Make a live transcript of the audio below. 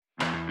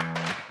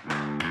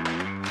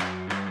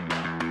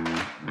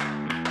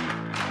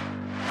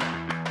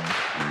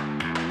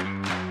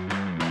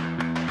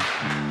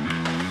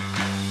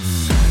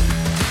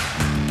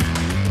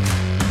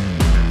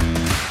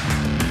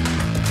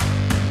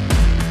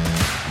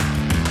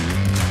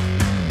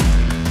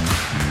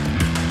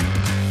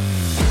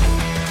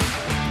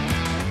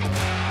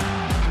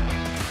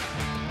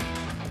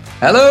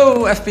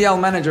Hello, FPL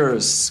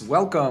managers.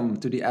 Welcome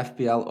to the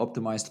FPL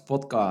Optimized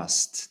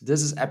podcast.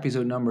 This is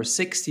episode number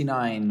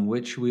 69,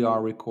 which we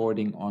are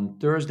recording on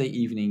Thursday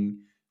evening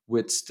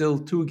with still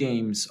 2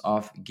 games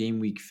of game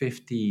week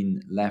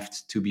 15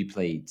 left to be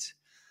played.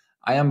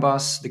 I am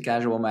Bas, the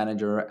casual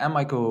manager, and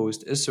my co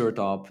host is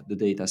Sertop, the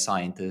data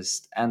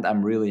scientist, and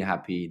I'm really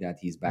happy that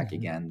he's back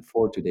again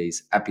for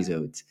today's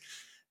episode.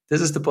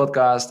 This is the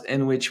podcast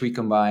in which we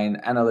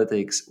combine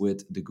analytics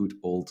with the good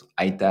old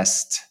eye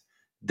test.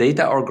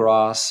 Data or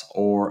grass,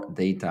 or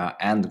data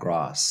and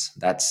grass?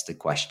 That's the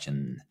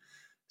question.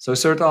 So,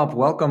 Sertop,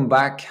 welcome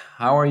back.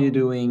 How are you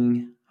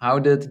doing? How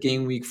did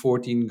game week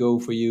 14 go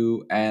for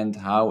you? And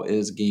how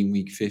is game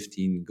week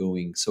 15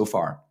 going so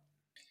far?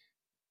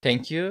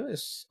 Thank you.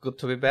 It's good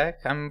to be back.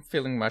 I'm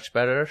feeling much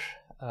better.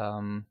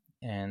 And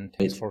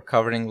thanks for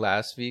covering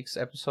last week's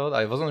episode.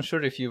 I wasn't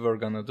sure if you were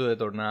going to do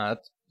it or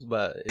not,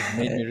 but it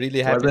made me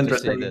really happy to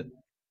see that.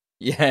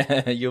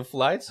 Yeah, you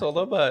flight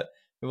solo, but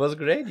it was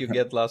great. You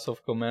get lots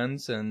of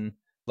comments and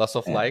lots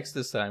of likes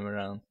this time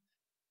around.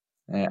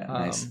 Yeah,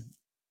 nice.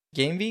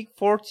 Game week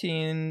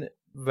 14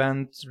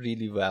 went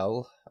really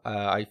well.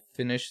 I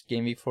finished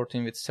game week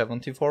 14 with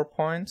 74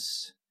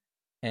 points,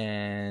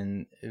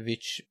 and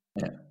which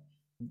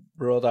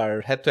brought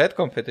our head-to-head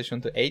competition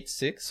to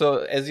 8-6. So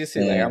as you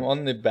see, I'm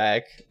on the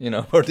back,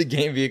 for the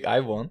game week I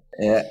won.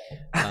 Yeah.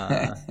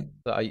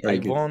 So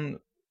I won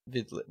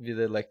with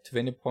a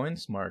 20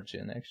 points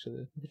margin,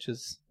 actually, which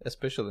is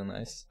especially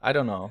nice. I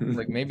don't know,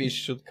 maybe it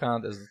should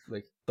count as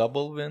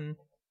double win.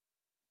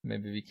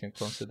 Maybe we can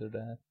consider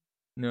that.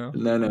 No.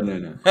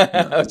 No.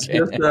 It's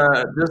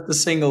just a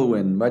single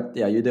win, but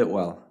yeah, you did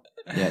well.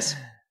 Yes.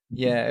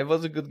 Yeah, it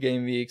was a good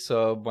game week.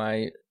 So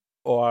my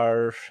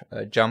OR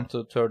jumped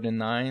to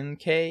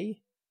 39k.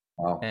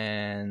 Wow.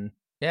 And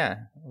yeah,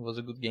 it was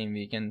a good game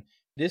week. And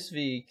this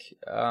week,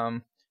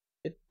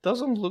 it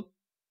doesn't look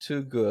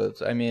too good.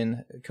 I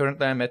mean,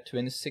 currently I'm at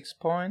 26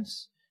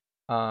 points,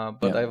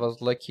 but I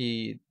was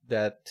lucky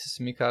that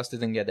Simikas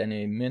didn't get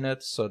any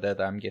minutes, so that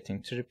I'm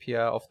getting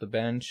Trippier off the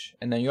bench,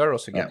 and then you're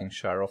also getting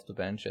Schär off the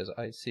bench, as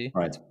I see.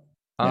 Right.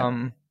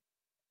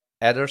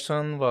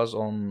 Ederson was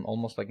on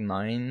almost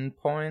 9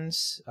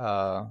 points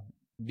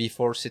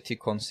before City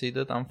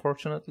conceded,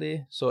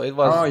 unfortunately. So it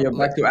was. Oh, you're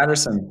back to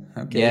Ederson.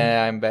 Okay.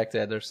 Yeah, I'm back to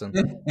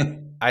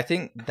Ederson. I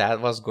think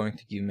that was going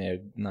to give me a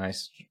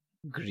nice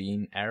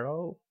green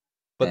arrow.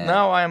 But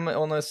now I'm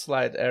on a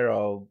slight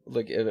arrow,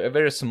 a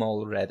very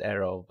small red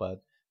arrow.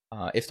 But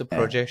if the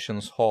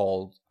projections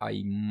hold,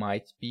 I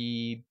might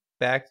be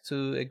back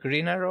to a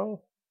green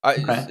arrow.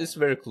 It's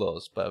very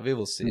close, but we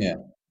will see.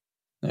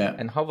 Yeah.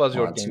 And how was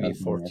your game week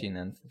 14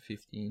 and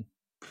 15?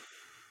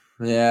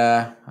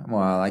 Yeah,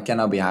 well, I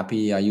cannot be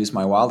happy. I used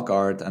my wild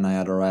card and I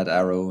had a red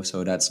arrow,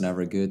 so that's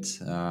never good.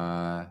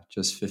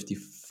 Just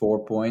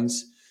 54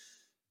 points.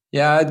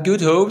 Yeah, I had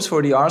good hopes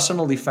for the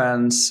Arsenal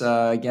defense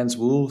against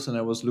Wolves, and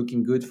it was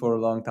looking good for a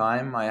long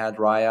time. I had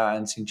Raya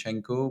and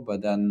Zinchenko,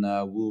 but then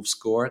Wolves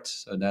scored,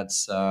 so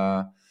that's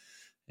that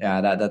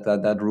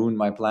ruined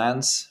my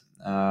plans.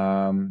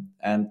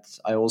 And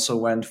I also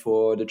went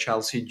for the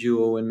Chelsea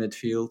duo in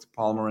midfield,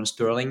 Palmer and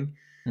Sterling.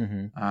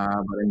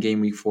 But in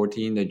game week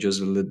 14, they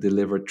just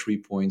delivered 3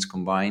 points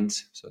combined,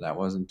 so that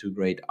wasn't too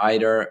great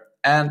either.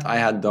 And I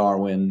had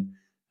Darwin,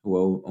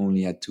 who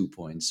only had 2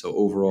 points, so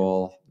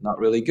overall not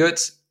really good.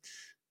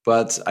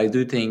 But I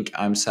do think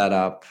I'm set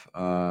up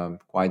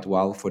quite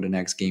well for the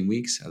next game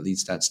weeks. At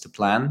least that's the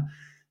plan.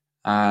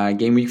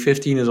 Game week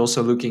 15 is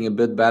also looking a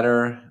bit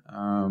better,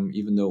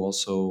 even though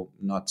also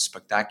not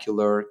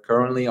spectacular.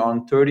 Currently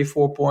on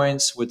 34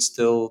 points with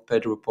still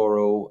Pedro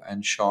Porro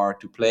and Schär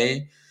to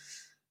play.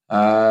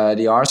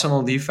 The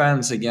Arsenal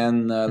defense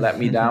again let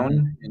me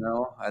down,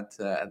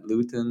 at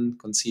Luton,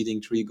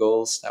 conceding 3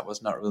 goals. That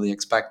was not really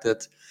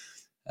expected.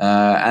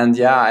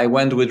 I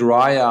went with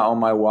Raya on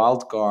my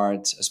wild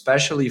card,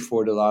 especially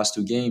for the last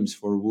 2 games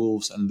for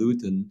Wolves and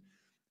Luton.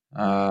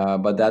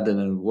 But that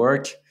didn't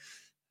work.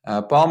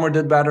 Palmer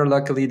did better,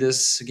 luckily,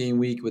 this game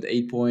week with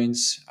 8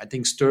 points. I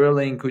think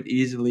Sterling could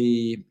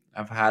easily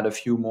have had a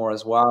few more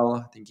as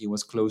well. I think he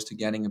was close to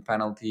getting a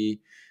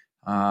penalty.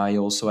 He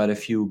also had a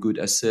few good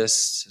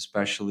assists,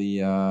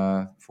 especially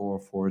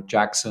for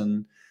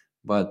Jackson.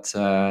 But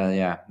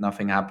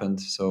nothing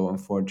happened. So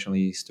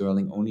unfortunately,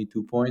 Sterling only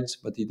 2 points,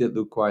 but he did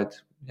look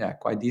quite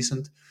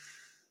decent.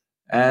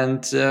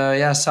 And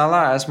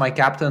Salah as my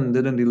captain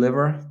didn't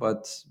deliver,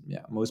 but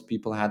most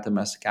people had him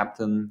as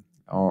captain,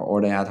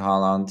 or they had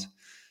Haaland.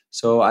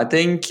 So I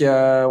think,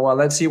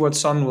 let's see what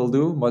Son will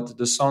do. But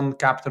the Son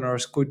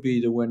captainers could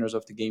be the winners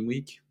of the game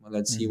week. Well,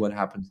 let's see what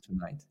happens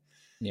tonight.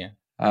 Yeah.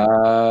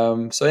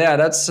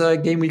 That's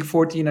game week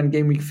 14 and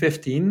game week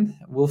 15.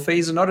 We'll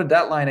face another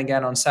deadline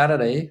again on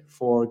Saturday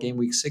for game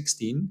week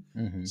 16.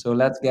 So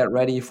let's get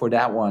ready for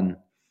that one.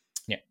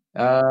 Yeah.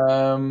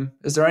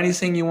 Is there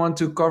anything you want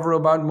to cover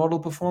about model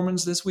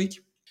performance this week?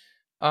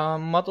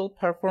 Model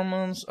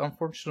performance,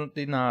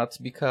 unfortunately not,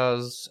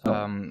 because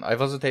I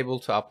wasn't able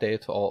to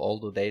update all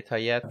the data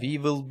yet. We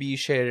will be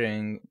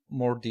sharing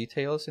more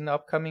details in the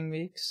upcoming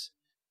weeks.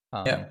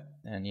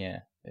 And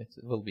it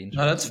will be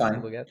No, that's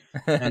interesting to look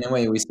fine. at.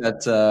 Anyway, we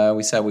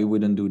said we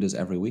wouldn't do this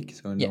every week,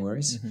 so no Yeah.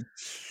 worries. Mm-hmm.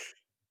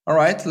 All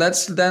right,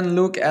 let's then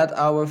look at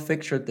our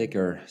fixture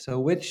ticker. So,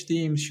 which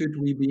teams should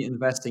we be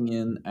investing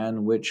in,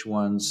 and which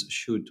ones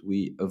should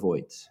we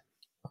avoid?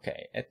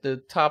 Okay, at the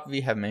top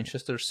we have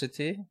Manchester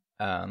City.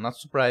 Not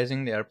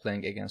surprising, they are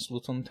playing against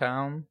Luton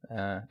Town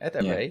at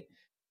Yeah, away,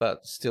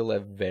 but still a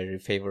very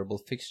favorable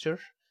fixture.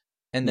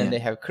 And then yeah, they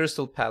have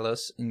Crystal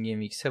Palace in game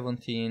week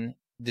 17.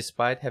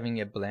 Despite having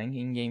a blank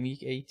in game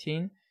week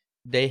 18,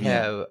 they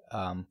yeah.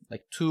 have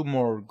like two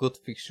more good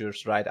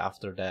fixtures right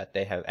after that.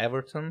 They have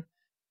Everton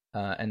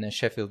and then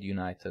Sheffield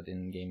United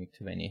in game week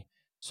 20.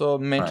 So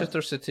Right.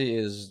 Manchester City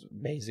is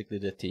basically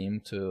the team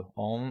to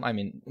own. I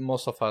mean,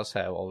 most of us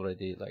have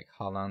already like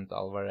Haaland,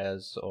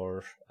 Alvarez,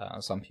 or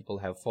some people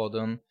have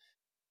Foden.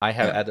 I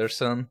have Yeah.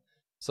 Ederson.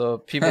 So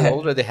people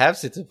already have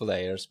City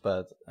players,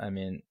 but I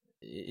mean,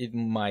 it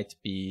might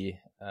be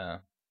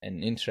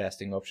an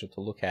interesting option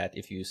to look at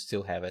if you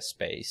still have a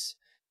space.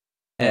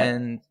 Yeah.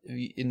 And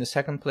in the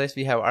second place,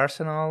 we have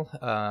Arsenal.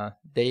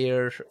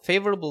 Their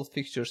favorable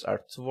fixtures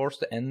are towards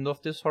the end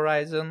of this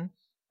horizon,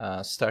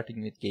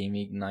 starting with game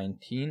week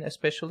 19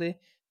 especially,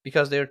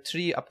 because their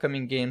three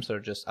upcoming games are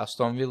just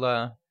Aston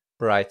Villa,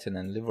 Brighton,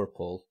 and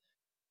Liverpool.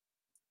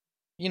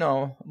 You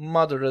know, Right.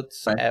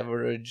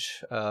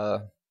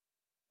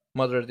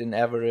 moderate in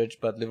average,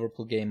 but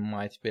Liverpool game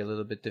might be a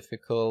little bit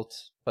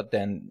difficult. But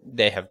then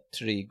they have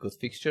three good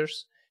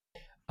fixtures.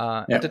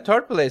 At Yeah. the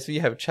third place, we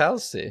have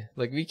Chelsea.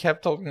 Like, we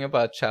kept talking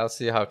about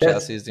Chelsea, how Yes.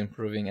 Chelsea is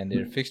improving and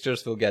their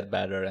fixtures will get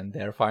better, and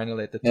they're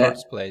finally at the Yeah. third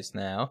place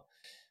now.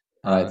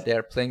 Right.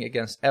 They're playing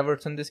against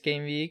Everton this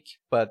game week,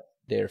 but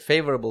their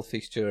favorable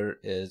fixture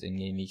is in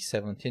game week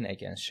 17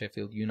 against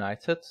Sheffield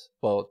United,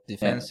 both Yeah.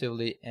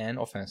 defensively and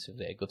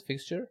offensively a good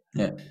fixture.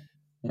 Yeah.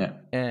 Yeah.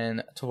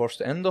 And towards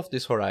the end of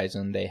this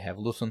horizon, they have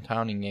Luton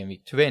Town in game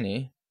week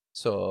 20,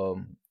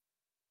 so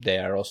they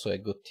are also a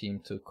good team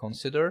to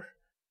consider.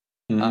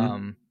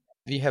 Mm-hmm.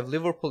 We have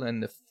Liverpool in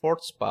the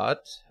fourth spot.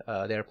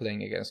 They're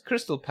playing against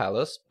Crystal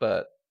Palace,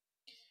 but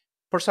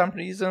for some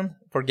reason,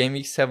 for game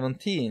week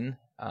 17,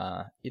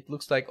 it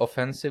looks like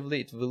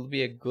offensively it will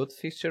be a good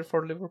fixture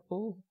for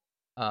Liverpool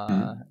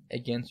Mm-hmm.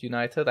 against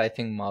United. I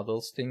think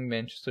models think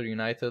Manchester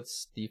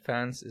United's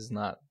defense is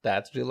not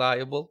that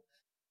reliable.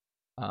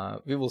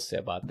 We will see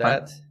about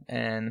Right. that.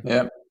 And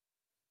Yeah.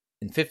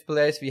 in fifth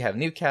place, we have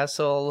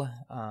Newcastle.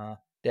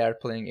 They are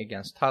playing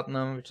against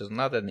Tottenham, which is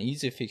not an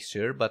easy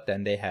fixture, but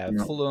then they have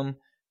No. Fulham,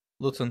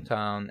 Luton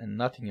Town, and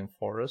Nottingham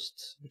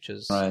Forest, which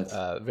is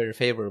Right. very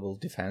favorable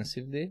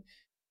defensively.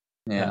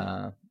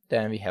 Yeah.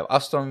 Then we have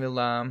Aston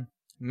Villa,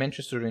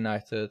 Manchester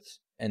United,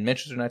 and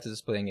Manchester United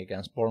is playing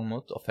against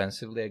Bournemouth,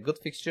 offensively a good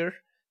fixture.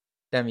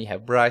 Then we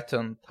have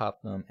Brighton,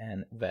 Tottenham,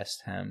 and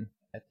West Ham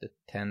at the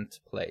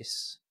 10th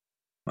place.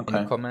 Any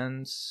Okay.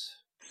 comments?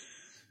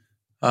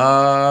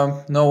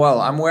 No, well,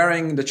 I'm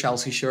wearing the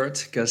Chelsea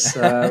shirt because,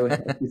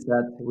 as you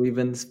said, we've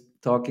been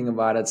talking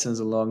about it since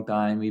a long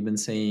time. We've been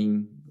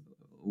saying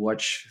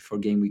watch for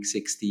game week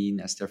 16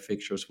 as their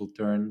fixtures will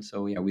turn.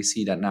 So yeah, we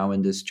see that now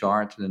in this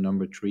chart, the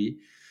number 3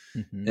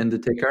 Mm-hmm. in the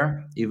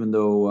ticker. Even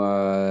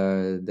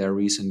though their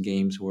recent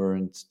games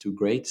weren't too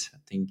great, I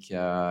think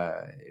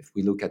if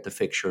we look at the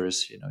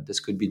fixtures, this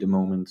could be the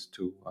moment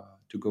to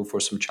go for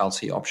some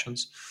Chelsea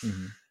options.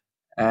 Mm-hmm.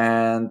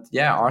 And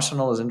yeah,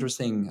 Arsenal is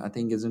interesting. I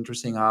think it's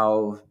interesting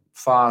how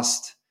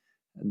fast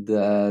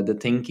the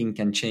thinking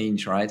can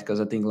change, right? Because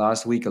I think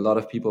last week a lot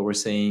of people were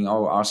saying,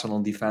 "Oh,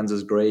 Arsenal defense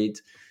is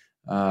great.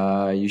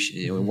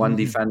 One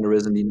defender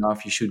isn't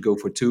enough. You should go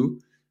for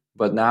two."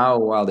 But now,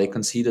 well, they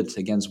conceded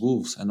against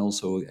Wolves and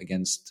also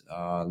against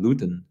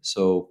Luton.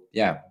 So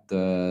yeah,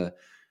 the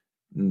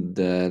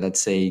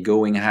let's say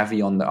going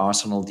heavy on the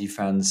Arsenal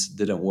defense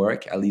didn't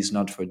work, at least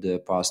not for the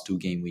past two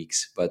game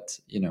weeks. But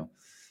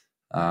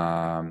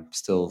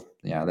still,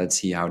 yeah, let's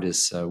see how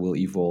this will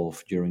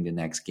evolve during the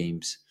next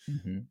games.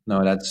 Mm-hmm.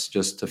 No, that's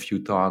just a few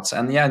thoughts.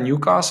 And yeah,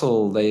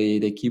 Newcastle,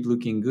 they keep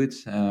looking good,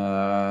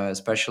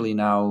 especially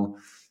now.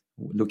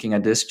 Looking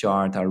at this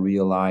chart, I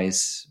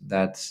realize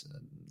that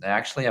they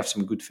actually have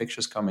some good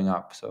fixtures coming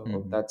up. So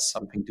Mm-hmm. that's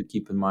something to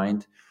keep in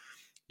mind.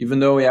 Even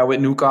though, yeah, with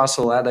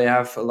Newcastle, they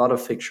have a lot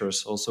of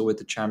fixtures. Also with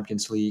the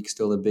Champions League,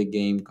 still a big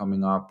game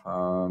coming up.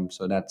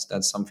 So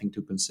that's something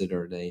to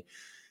consider. They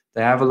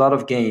have a lot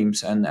of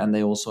games, and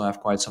they also have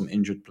quite some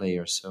injured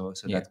players. So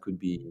Yeah. that could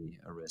be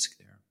a risk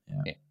there.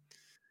 Yeah. Yeah.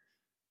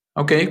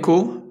 Okay,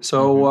 cool.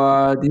 So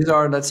Mm-hmm. these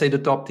are, let's say, the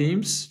top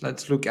teams.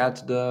 Let's look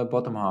at the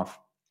bottom half.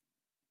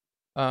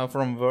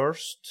 From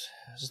worst,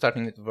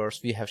 starting with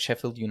worst, we have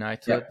Sheffield Yeah.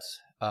 United.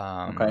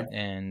 Okay.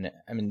 And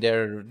I mean,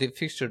 the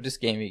fixture this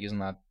game week is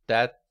not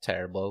that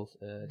terrible.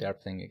 They are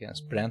playing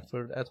against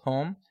Brentford at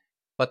home,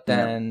 but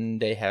Yeah. then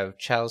they have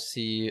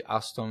Chelsea,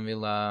 Aston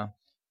Villa,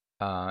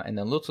 and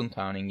then Luton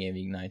Town in game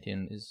week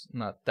 19 is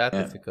not that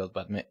Yeah. difficult.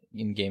 But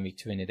in game week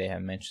 20 they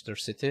have Manchester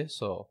City,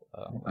 so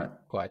Okay.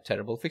 quite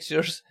terrible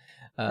fixtures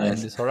in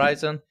Yes. this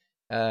horizon.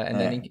 And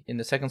Yeah. then in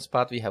the second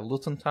spot, we have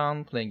Luton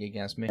Town playing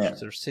against Yeah.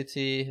 Manchester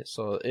City.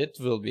 So it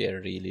will be a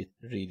really,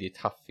 really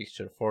tough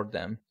fixture for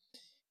them.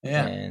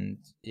 Yeah. And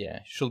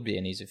should be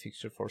an easy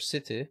fixture for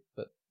City,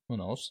 but who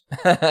knows?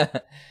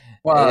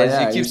 Well, As you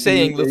yeah, keep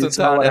saying, you Luton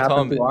saw Town what at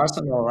happened home. to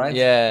Arsenal, right? They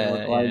were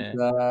Yeah, quite,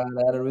 yeah,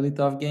 they had a really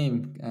tough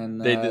game,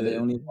 and they they did.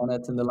 only won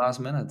it in the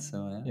last minute. So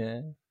yeah,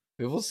 Yeah,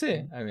 we will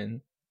see. I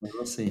mean,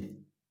 we'll see.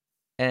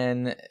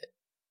 and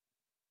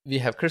we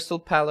have Crystal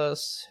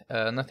Palace,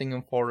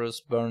 Nottingham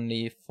Forest,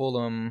 Burnley,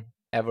 Fulham,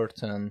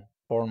 Everton,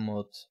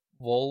 Bournemouth,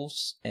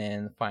 Wolves,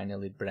 and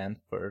finally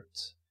Brentford.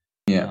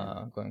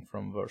 Yeah, Going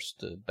from worst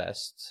to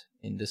best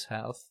in this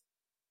half.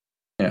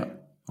 yeah,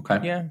 okay.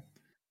 Yeah.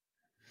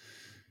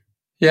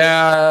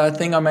 Yeah, I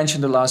think I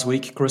mentioned it last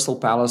week. Crystal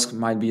Palace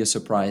might be a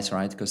surprise,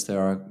 right? Because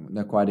they're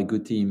quite a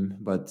good team,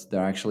 but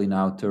they're actually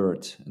now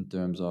third in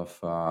terms of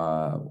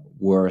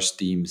worst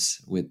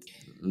teams. With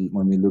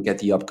when we look at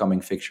the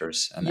upcoming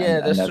fixtures, and Yeah,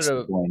 that's that's the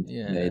true. point.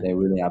 Yeah. They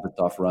really have a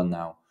tough run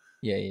now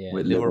Yeah.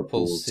 with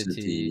Liverpool, Liverpool, City,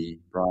 City,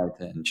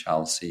 Brighton,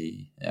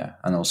 Chelsea, yeah,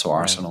 and also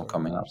Arsenal Brentford,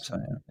 coming up. So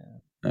Arsenal.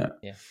 yeah.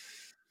 Yeah.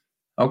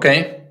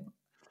 Okay,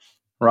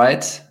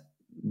 right.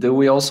 Do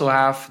we also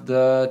have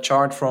the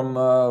chart from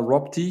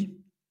Rob T?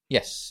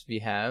 Yes, we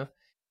have.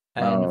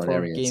 And Oh, for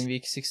there he game is.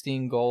 week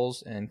 16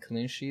 goals and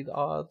clean sheet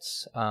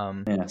odds.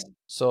 Yes.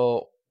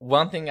 So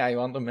one thing I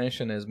want to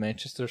mention is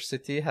Manchester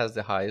City has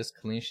the highest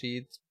clean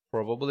sheet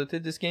probability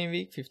this game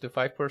week,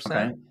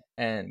 55%. Okay.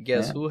 And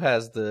guess Yeah. who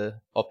has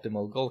the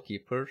optimal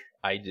goalkeeper?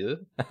 I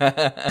do.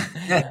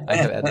 I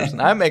have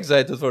Ederson. I'm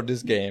excited for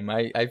this game.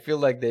 I feel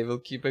like they will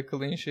keep a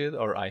clean sheet,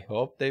 or I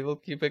hope they will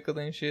keep a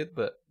clean sheet,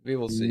 but we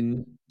will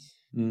see.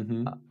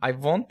 Mm-hmm. I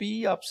won't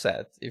be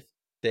upset if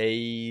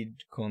they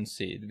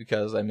concede,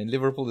 because I mean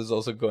Liverpool is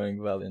also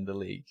going well in the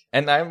league,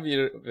 and I'm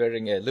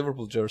wearing a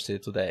Liverpool jersey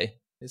today.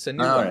 It's a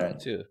new All one right.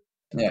 too.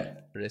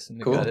 Yeah.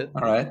 Recently got Cool. it.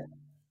 All right.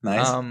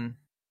 Nice.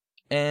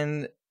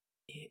 And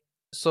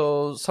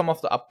so some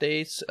of the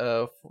updates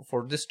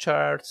for this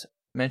chart: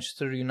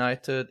 Manchester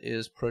United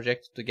is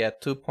projected to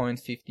get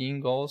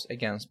 2.15 goals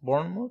against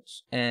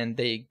Bournemouth, and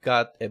they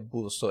got a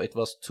boost, so it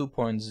was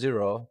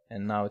 2.0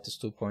 and now it is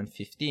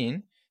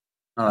 2.15.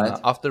 All right.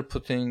 After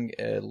putting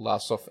a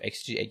loss of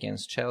XG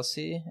against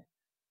Chelsea.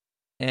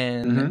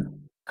 And Mm-hmm.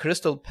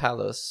 Crystal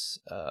Palace,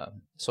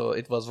 so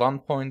it was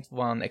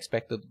 1.1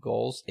 expected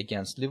goals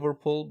against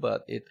Liverpool,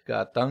 but it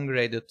got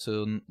downgraded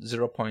to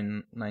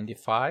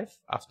 0.95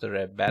 after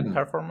a bad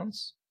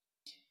performance.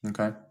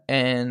 Okay.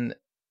 And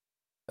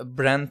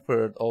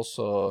Brentford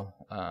also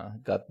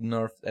got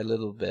nerfed a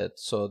little bit,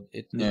 so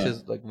it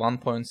is like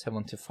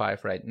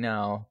 1.75 right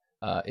now.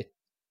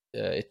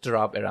 It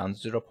dropped around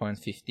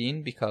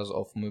 0.15 because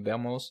of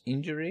Mbeumo's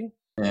injury.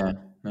 Yeah.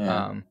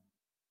 Yeah.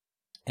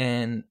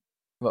 And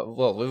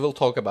well, we will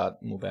talk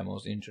about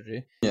Mbeumo's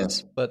injury.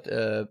 Yes. But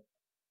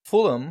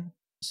Fulham,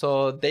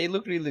 so they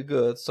look really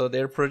good. So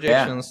their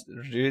projections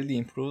really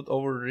improved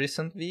over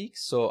recent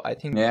weeks. So I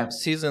think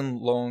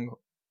season-long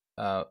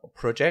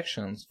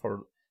projections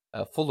for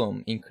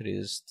Fulham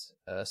increased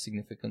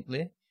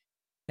significantly.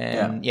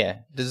 And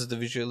this is the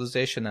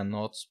visualization and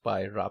notes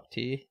by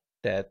Rapti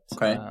that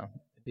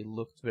we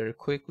looked very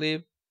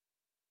quickly.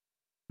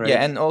 Great.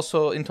 Yeah, and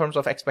also in terms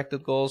of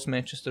expected goals,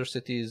 Manchester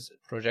City is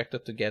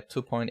projected to get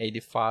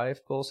 2.85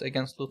 goals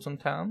against Luton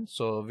Town,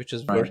 so which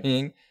is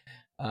worrying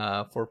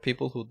for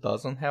people who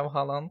doesn't have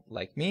Haaland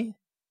like me.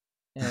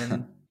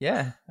 And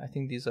yeah, I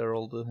think these are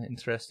all the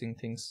interesting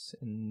things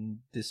in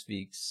this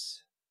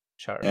week's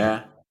chart.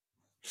 Yeah,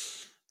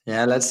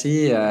 let's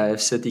see if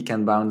City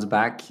can bounce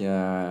back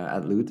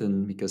at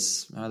Luton,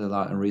 because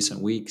in recent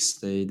weeks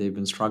they've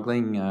been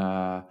struggling.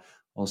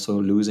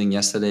 Also losing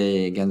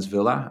yesterday against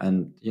Villa,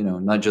 and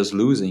not just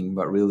losing,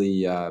 but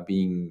really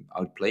being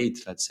outplayed,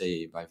 let's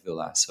say, by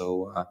Villa.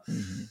 So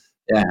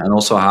yeah, and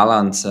also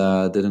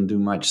Haaland didn't do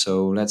much.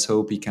 So let's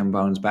hope he can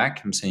bounce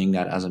back. I'm saying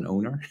that as an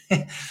owner.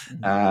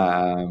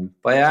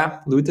 But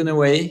yeah, Luton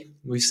away,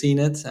 we've seen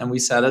it and we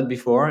said it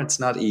before. It's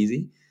not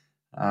easy.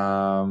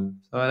 So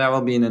that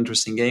will be an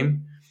interesting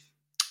game.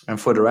 And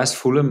for the rest,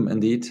 Fulham,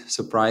 indeed,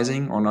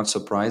 surprising or not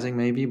surprising,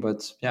 maybe,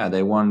 but yeah,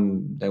 they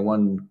won. They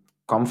won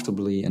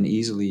comfortably and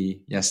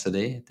easily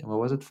yesterday. What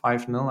was it,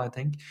 5-0, I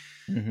think.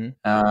 And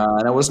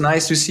it was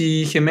nice to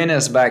see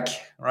Jimenez back.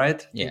 Right,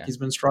 I think he's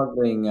been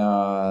struggling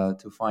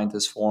to find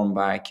his form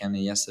back, and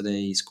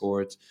yesterday he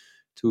scored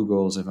 2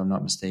 goals, if I'm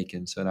not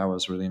mistaken. So that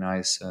was really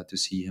nice to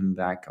see him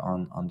back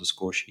on the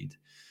score sheet.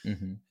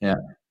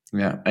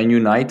 Yeah, and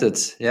United.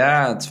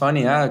 Yeah, it's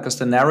funny, because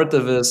the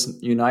narrative is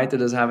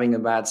United is having a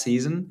bad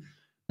season,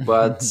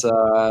 but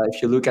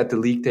if you look at the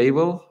league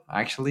table,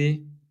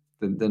 actually,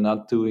 they're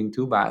not doing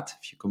too bad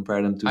if you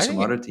compare them to some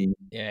other teams.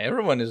 Yeah,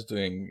 everyone is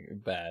doing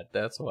bad.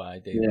 That's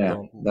why they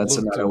don't that's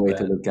look another too way bad.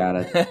 to look at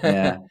it.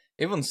 Yeah,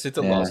 even City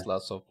lost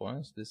lots of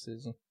points this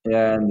season.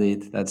 Yeah,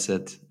 indeed, that's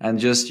it. And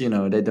just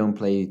they don't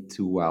play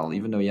too well,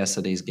 even though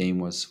yesterday's game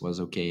was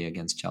okay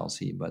against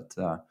Chelsea, but.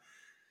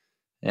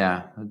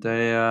 Yeah,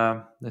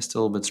 they're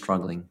still a bit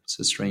struggling. It's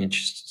a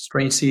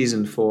strange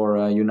season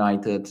for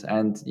United,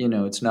 and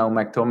it's now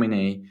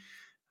McTominay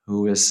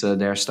who is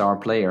their star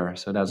player,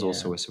 so that's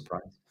also a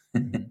surprise.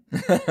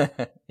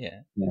 Yeah.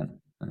 Yeah.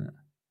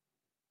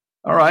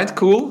 All right,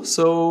 cool.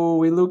 So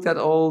we looked at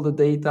all the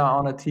data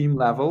on a team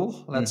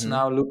level. Let's Mm-hmm.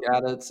 now look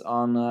at it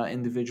on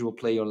individual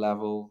player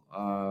level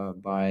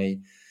by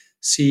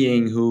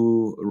seeing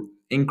who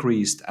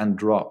increased and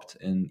dropped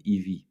in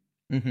EV.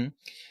 Mm-hmm.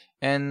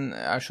 And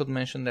I should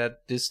mention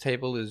that this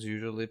table is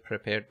usually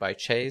prepared by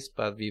Chase,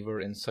 but we were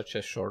in such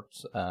a short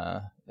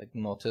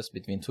notice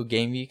between 2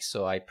 game weeks,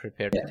 so I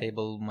prepared the Yeah.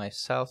 table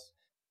myself.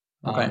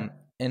 Okay.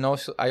 And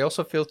also, I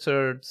also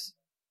filtered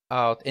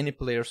out any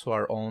players who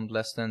are owned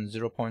less than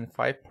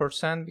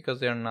 0.5% because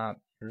they're not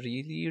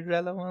really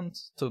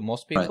relevant to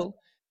most Right. people.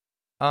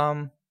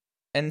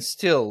 And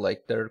still,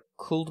 like, there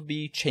could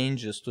be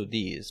changes to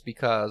these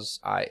because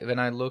when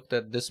I looked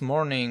at this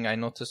morning, I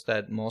noticed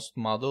that most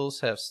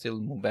models have still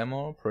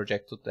Mbeumo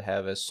projected to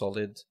have a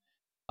solid,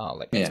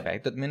 Yeah.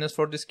 expected minutes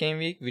for this game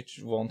week, which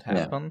won't Yeah.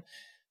 happen.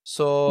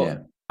 So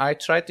Yeah. I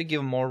tried to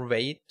give more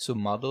weight to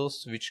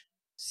models which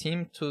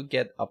seem to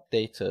get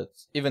updated,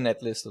 even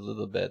at least a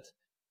little bit.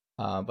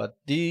 But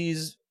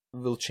these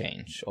will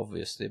change,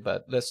 obviously.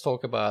 But let's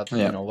talk about,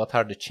 Yeah. what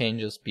are the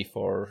changes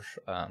before,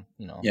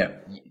 Yeah.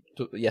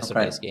 to Okay.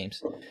 yesterday's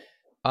games. We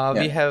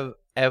Yeah. have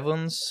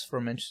Evans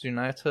from Manchester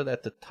United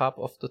at the top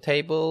of the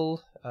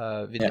table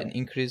with Yeah. an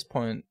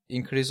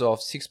increase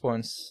of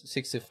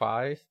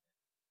 6.65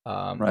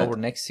 Right. over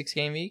next 6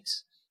 game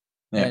weeks.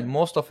 Yeah. And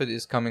most of it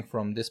is coming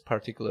from this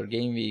particular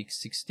game week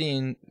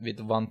 16 with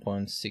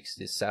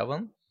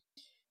 1.67.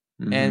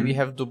 And we Mm-hmm.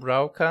 have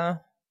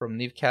Dubravka from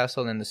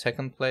Newcastle in the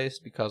second place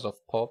because of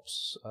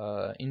Pop's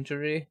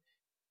injury.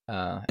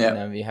 And Yeah.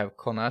 then we have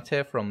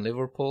Konate from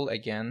Liverpool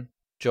again.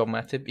 Joe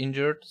Matip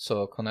injured,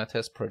 so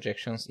Konate's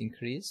projections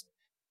increased.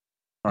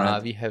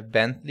 Right. We have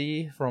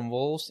Bentley from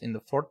Wolves in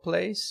the fourth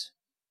place.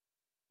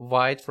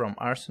 White from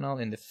Arsenal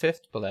in the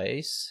fifth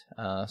place,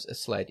 a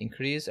slight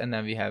increase. And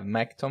then we have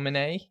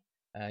McTominay,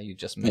 you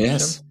just mentioned.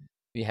 Yes.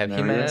 We have There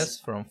he is. Jimenez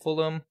from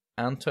Fulham,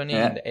 Anthony in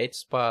Yeah. the 8th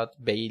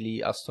spot,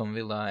 Bailey, Aston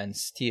Villa, and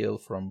Steele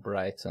from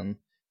Brighton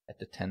at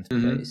the 10th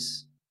Mm-hmm.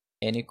 place.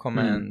 Any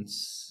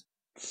comments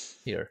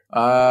here?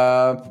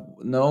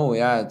 No,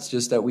 yeah, it's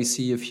just that we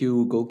see a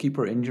few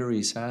goalkeeper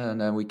injuries, huh? And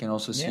then we can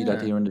also see that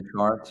Yeah. here in the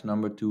chart.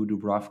 Number 2,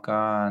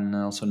 Dubravka, and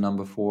also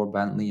number 4,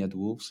 Bentley at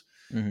Wolves,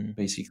 Mm-hmm.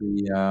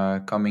 basically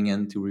coming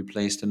in to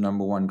replace the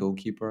number 1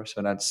 goalkeeper.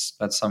 So that's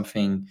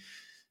something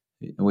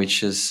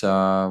which is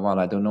well,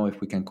 I don't know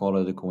if we can call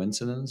it a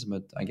coincidence,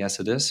 but I guess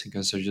it is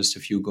because there's just a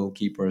few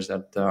goalkeepers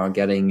that are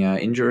getting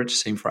injured.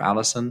 Same for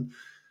Allison.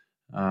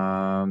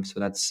 So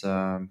that's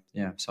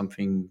yeah,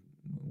 something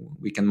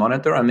we can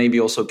monitor and maybe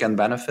also can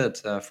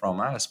benefit from,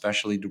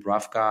 especially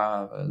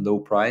Dubravka, low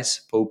price.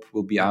 Pope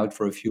will be out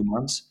for a few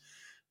months.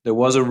 There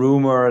was a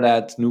rumor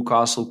that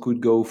Newcastle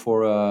could go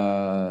for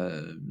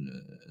a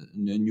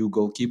new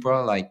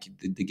goalkeeper like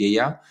De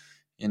Gea.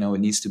 You know, it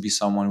needs to be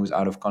someone who's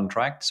out of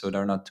contract, so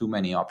there are not too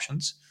many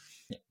options.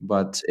 Yeah.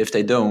 But if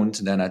they don't,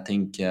 then I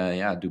think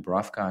yeah,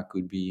 Dubravka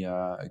could be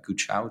a good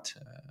shout.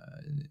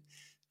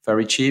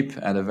 Very cheap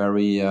and a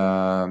very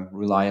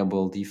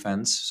reliable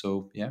defense.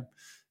 So yeah,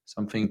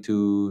 something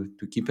to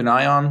keep an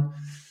eye on.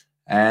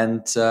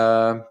 And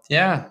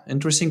yeah,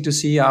 interesting to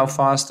see how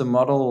fast the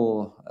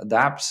model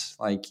adapts.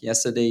 Like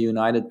yesterday,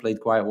 United played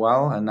quite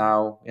well, and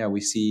now yeah, we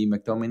see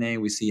McTominay,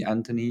 we see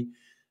Anthony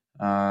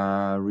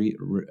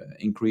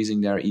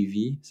increasing their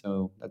EV.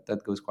 So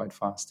that goes quite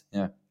fast. Yeah,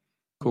 Yeah.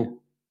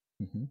 cool.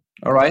 Mm-hmm.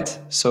 All right.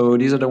 So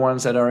these are the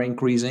ones that are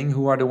increasing.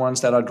 Who are the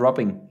ones that are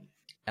dropping?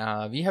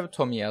 We have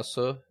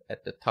Tomiyasu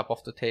at the top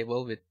of the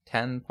table with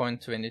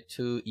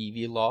 10.22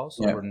 EV loss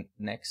Yeah. over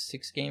next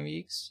 6 game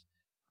weeks.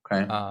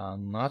 Okay.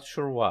 Not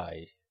sure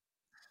why.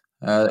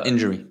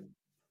 Injury.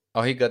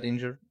 Oh, he got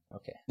injured?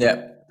 Okay.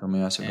 Yeah.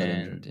 Tomiyasu got And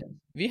injured. Yeah.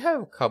 we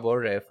have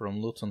Kabore from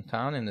Luton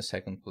Town in the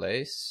second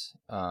place.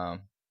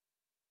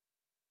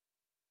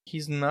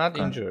 He's not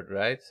Okay. injured,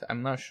 right?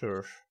 I'm not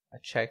sure. I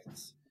checked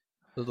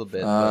a little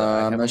bit, but I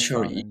I'm not haven't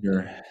sure found anything.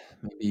 either.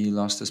 Maybe he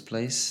lost his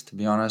place. To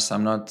be honest,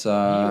 I'm not. He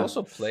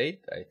also played,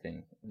 I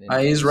think, in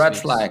He's this red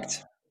week's. flagged.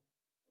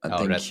 I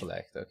Oh, red think.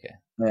 flagged. Okay.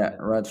 Yeah,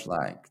 red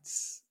flagged.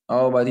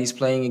 Oh, but he's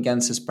playing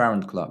against his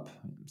parent club.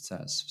 It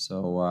says so.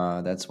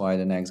 That's why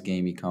the next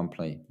game he can't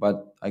play.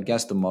 But I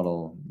guess the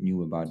model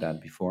knew about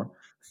that before.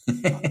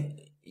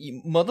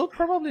 Model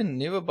probably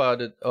knew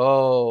about it.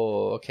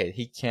 Oh, okay.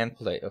 He can't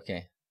play.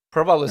 Okay.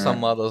 Probably some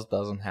Yeah. models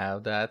doesn't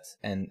have that,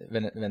 and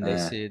when they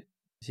see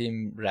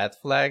him red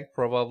flag,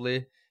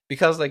 probably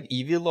because like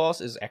EV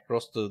loss is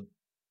across the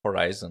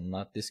horizon,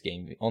 not this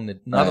game week. Not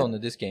Right. only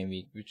this game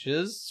week, which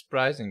is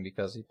surprising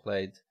because he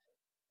played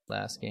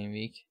last game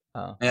week.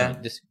 I mean Yeah.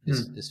 this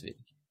week.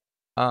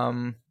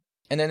 And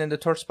then in the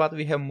third spot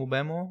we have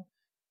Mbeumo,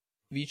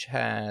 which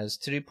has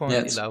Yes.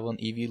 3.11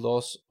 EV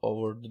loss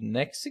over the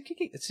next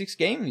 6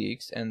 game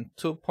weeks, and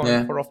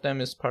 2.4 Yeah. of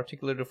them is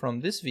particularly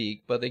from this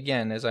week. But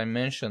again, as I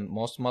mentioned,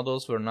 most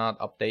models were not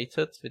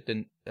updated with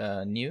the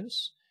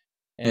news.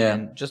 Yeah.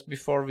 And just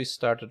before we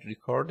started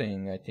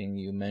recording, I think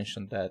you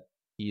mentioned that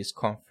he is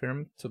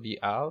confirmed to be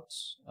out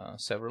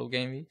several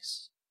game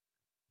weeks.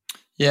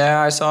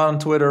 Yeah, I saw on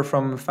Twitter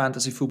from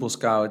Fantasy Football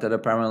Scout that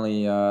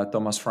apparently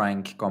Thomas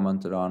Frank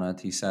commented on it.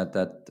 He said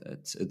that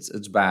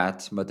it's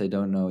bad, but they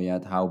don't know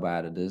yet how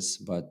bad it is.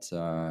 But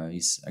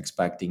he's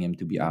expecting him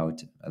to be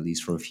out at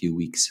least for a few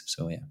weeks.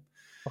 So yeah,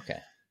 Okay,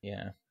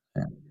 yeah.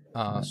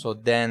 yeah, So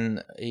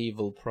then he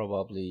will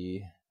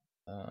probably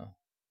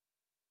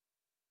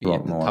be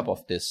at drop the top more.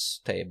 of this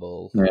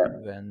table Yeah,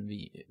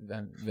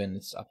 when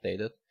it's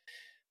updated.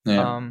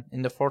 yeah,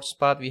 In the fourth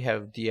spot we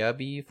have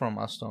Diaby from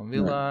Aston yeah,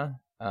 Villa,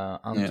 yeah,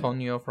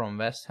 Antonio from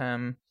West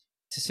Ham,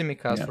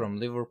 Tsimikas yeah, from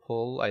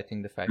Liverpool. I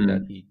think the fact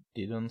that mm, he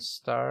didn't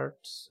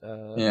start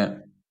yeah,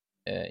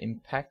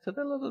 impacted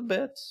a little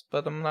bit,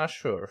 but I'm not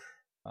sure.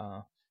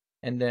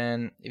 And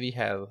then we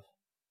have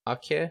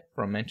Ake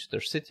from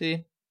Manchester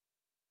City,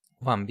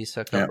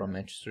 Wan-Bissaka yeah. from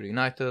Manchester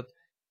United,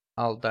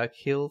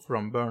 Al-Dakhil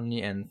from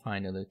Burnley, and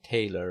finally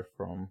Taylor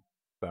from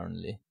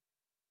Burnley.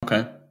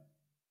 Okay.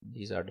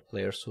 These are the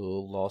players who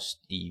lost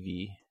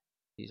EV.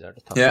 These are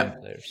the top 10 Yeah.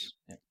 players.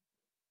 Yeah.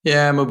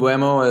 Yeah,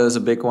 Mbeumo is a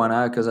big one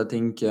because I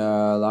think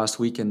last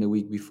week and the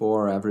week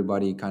before,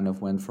 everybody kind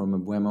of went for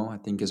Mbeumo. I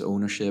think his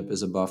ownership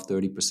is above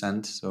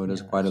 30%. So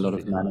there's Yeah, quite a it's lot of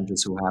really high.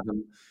 managers who have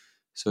him.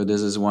 So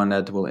this is one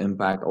that will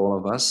impact all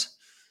of us.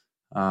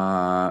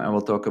 And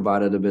we'll talk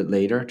about it a bit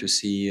later to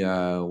see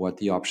what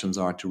the options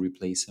are to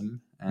replace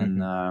him. And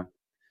Mm-hmm.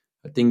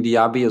 I think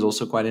Diaby is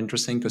also quite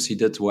interesting because he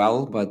did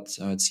well, but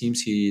it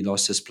seems he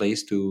lost his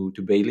place to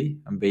Bailey,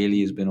 and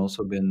Bailey has been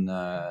also been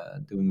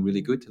doing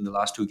really good in the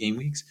last 2 game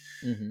weeks.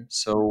 Mm-hmm.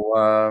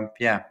 So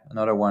yeah,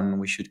 another one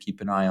we should keep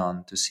an eye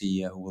on to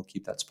see who will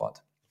keep that spot.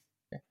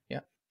 Okay.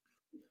 Yeah.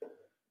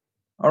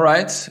 All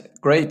right,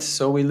 great.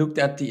 So we looked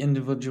at the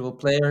individual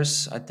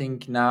players. I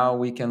think now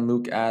we can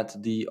look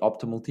at the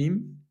optimal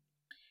team.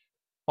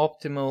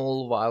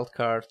 Optimal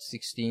wildcard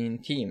 16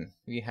 team.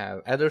 We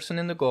have Ederson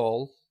in the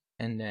goal,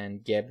 and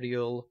then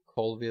Gabriel,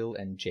 Colville,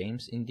 and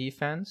James in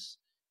defense.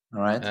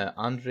 All right.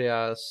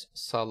 Andreas,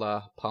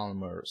 Salah,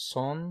 Palmer,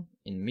 Son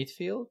in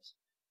midfield,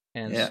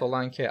 and Yeah.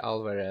 Solanke,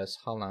 Alvarez,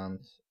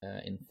 Haaland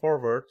in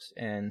forward.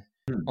 And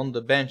Hmm. on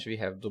the bench we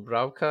have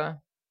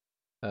Dubravka,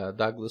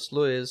 Douglas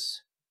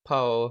Lewis,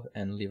 Pau,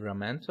 and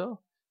Livramento.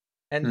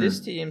 And this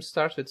Hmm. team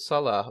starts with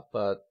Salah,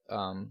 but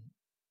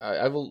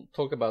I will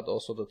talk about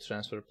also the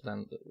transfer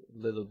plan a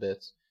little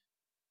bit.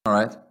 All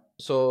right.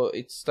 So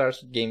it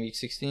starts game week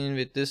 16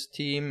 with this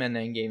team, and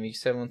then game week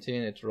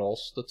 17 it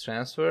rolls the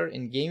transfer.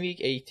 In game week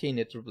 18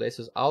 it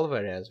replaces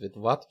Alvarez with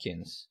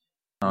Watkins,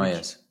 Oh which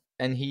yes.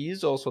 and he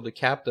is also the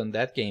captain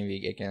that game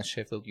week against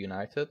Sheffield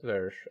United,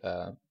 where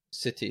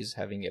City is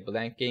having a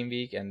blank game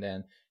week, and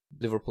then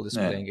Liverpool is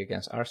Yeah. playing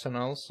against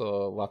Arsenal.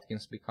 So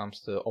Watkins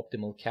becomes the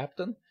optimal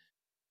captain.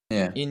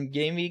 Yeah. In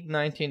game week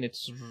 19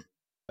 it's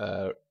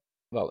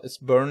it's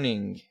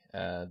burning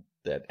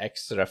that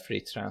extra free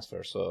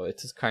transfer, so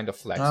it is kind of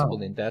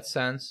flexible in Oh. that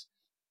sense.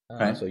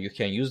 Okay. So you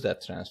can use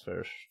that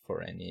transfer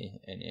for any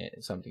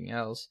something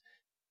else,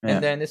 and Yeah.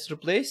 then it's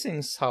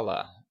replacing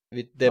Salah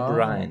with De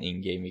Bruyne Oh.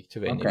 in game week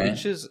 20,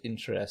 which Okay. is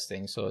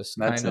interesting. So it's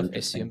That's kind of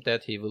interesting. assumed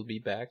that he will be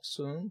back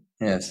soon.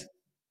 Yes.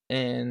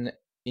 And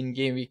in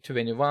game week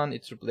 21,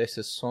 it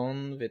replaces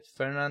Son with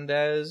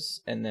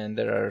Fernandez, and then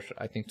there are,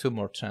 I think, two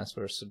more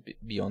transfers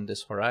beyond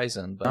this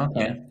horizon. But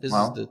yeah, Okay. this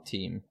is the Well.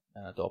 team,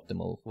 the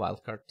optimal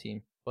wildcard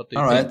team. What do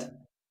you All think? right.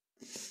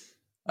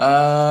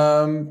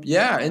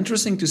 Yeah,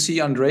 interesting to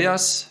see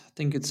Andreas. I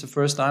think it's the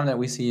first time that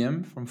we see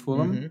him from Mm-hmm.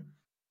 Fulham.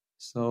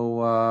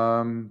 So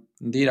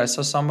indeed, I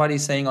saw somebody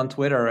saying on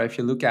Twitter, if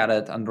you look at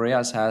it,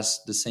 Andreas has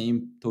the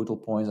same total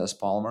points as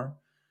Palmer.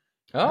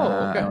 Oh,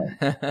 Uh, okay.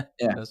 yeah,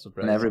 That's and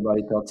surprising.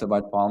 everybody talks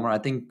about Palmer. I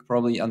think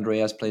probably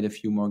Andreas played a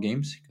few more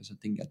games because I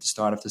think at the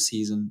start of the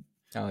season,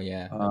 Oh,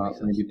 yeah, that makes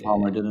sense. maybe Yeah,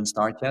 Palmer yeah. didn't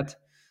start yet.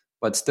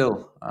 But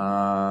still,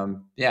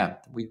 yeah,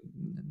 we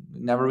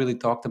never really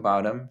talked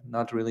about him.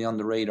 Not really on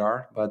the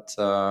radar, but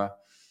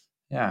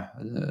yeah,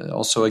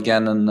 also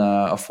again an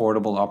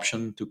affordable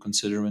option to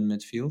consider in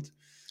midfield,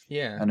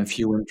 Yeah, and a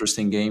few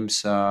interesting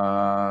games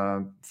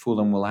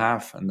Fulham will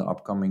have in the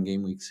upcoming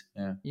game weeks.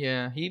 Yeah,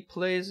 yeah. He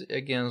plays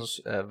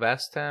against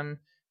West Ham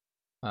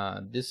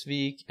this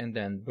week, and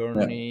then yeah,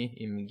 Burnley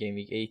in game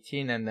week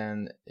 18, and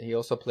then he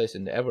also plays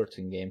in the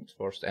Everton game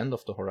towards the end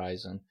of the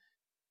horizon.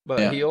 But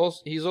yeah,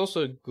 he's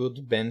also a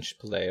good bench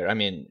player. I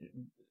mean,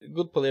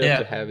 good player to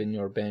yeah, have in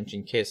your bench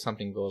in case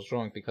something goes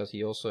wrong, because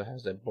he also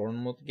has a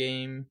Bournemouth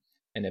game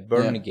and a yeah,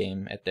 Burnley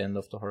game at the end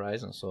of the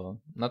horizon, so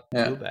not too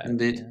yeah, bad.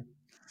 indeed. Yeah.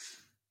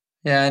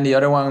 Yeah, and the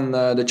other one,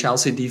 the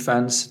Chelsea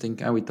defense. I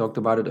think we talked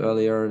about it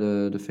earlier.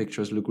 The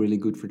fixtures look really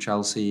good for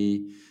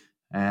Chelsea,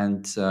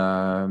 and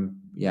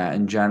yeah,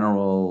 in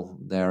general,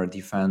 their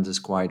defense is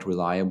quite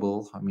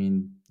reliable. I mean,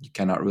 you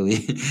cannot really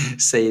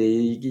say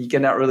you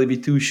cannot really be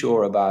too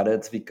sure about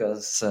it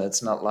because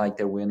it's not like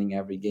they're winning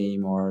every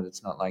game, or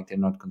it's not like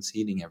they're not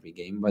conceding every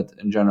game. But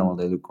in general,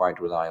 they look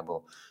quite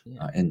reliable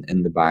Yeah.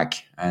 in the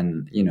back.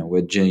 And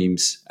with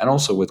James and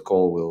also with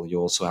Colwill, you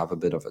also have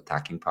a bit of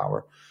attacking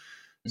power.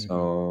 Mm-hmm.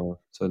 So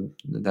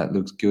that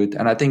looks good.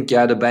 And I think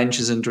yeah, the bench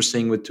is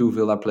interesting with two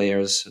Villa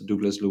players,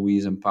 Douglas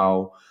Luiz and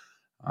Pau.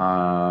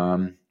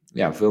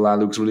 Villa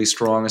looks really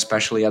strong,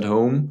 especially at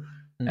home.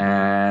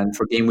 And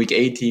for game week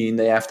 18,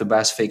 they have the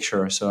best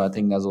fixture. So I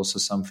think that's also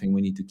something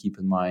we need to keep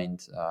in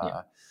mind.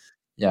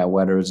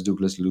 Whether it's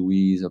Douglas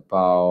Luiz, a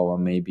Pau, or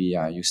maybe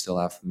you still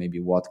have maybe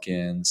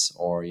Watkins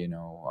or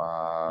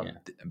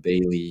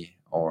Bailey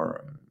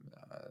or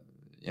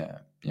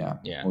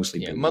mostly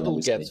Bailey. Muddle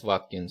gets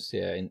Watkins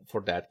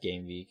for that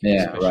game week,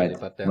 yeah, especially. right,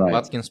 But then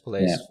Watkins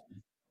plays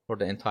for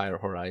the entire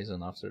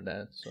horizon after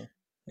that. So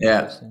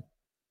interesting.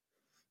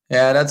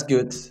 Yeah, that's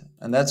good,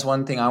 and that's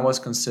one thing I was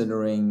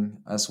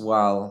considering as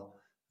well.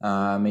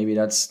 Maybe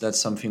that's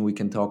something we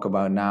can talk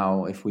about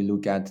now. If we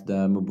look at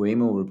the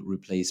Mbeumo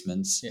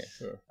replacements, yeah,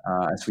 sure.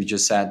 As we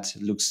just said,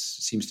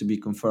 seems to be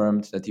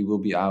confirmed that he will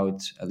be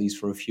out at least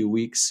for a few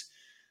weeks.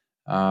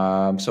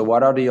 So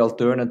what are the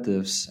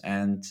alternatives?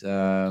 And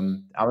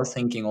I was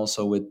thinking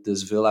also with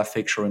this Villa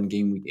fixture in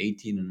game week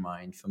 18 in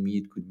mind, for me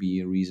it could be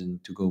a reason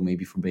to go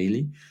maybe for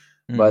Bailey.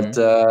 But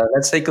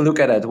let's take a look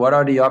at it. What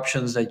are the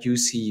options that you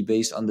see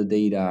based on the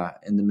data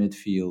in the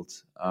midfield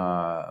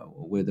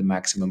with a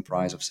maximum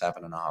price of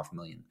 7.5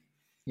 million?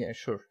 Yeah,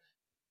 sure.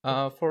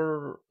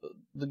 For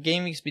the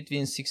game weeks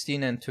between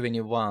 16 and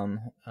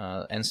 21,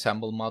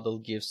 ensemble model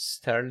gives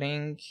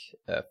Sterling,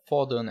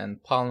 Foden,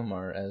 and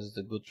Palmer as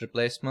the good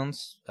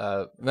replacements.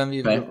 When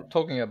we were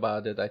talking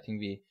about it, I think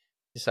we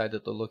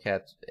decided to look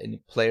at any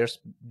players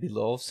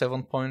below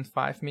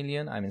 7.5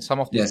 million. I mean, some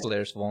of these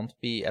players won't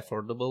be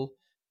affordable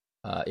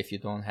if you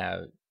don't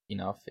have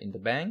enough in the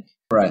bank.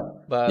 Right.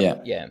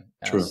 But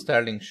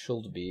Sterling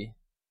should be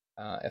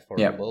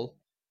affordable.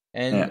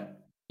 And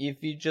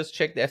if you just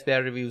check the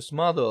FPL reviews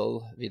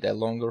model with a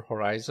longer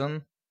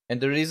horizon, and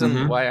the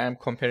reason why I'm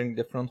comparing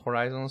different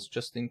horizons,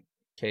 just in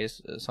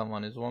case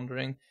someone is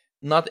wondering,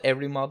 not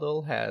every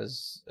model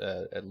has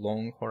a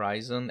long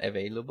horizon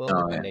available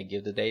when they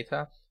give the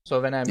data.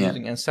 So when I'm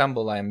using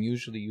ensemble, I'm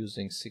usually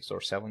using 6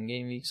 or 7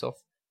 game weeks of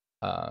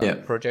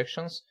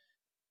projections.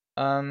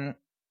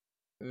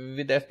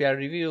 With FPL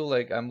review,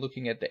 like I'm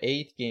looking at the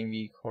 8 game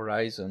week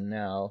horizon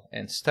now,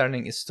 and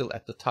Sterling is still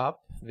at the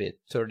top with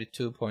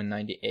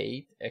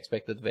 32.98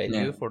 expected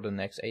value for the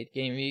next 8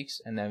 game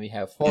weeks, and then we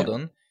have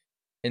Foden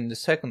in the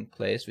second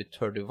place with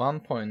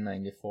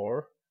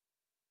 31.94.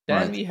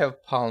 Then we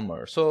have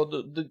Palmer. So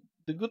the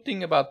good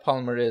thing about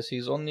Palmer is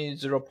he's only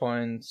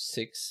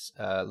 0.6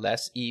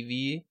 less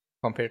EV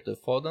compared to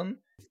Foden,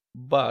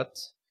 but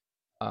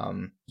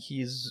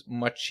he's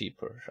much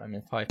cheaper. I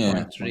mean,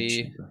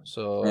 5.3,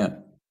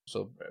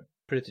 so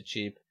pretty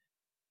cheap.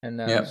 And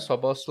then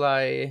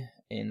Szoboszlai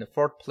in the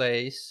 4th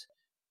place.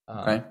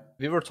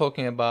 We were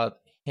talking about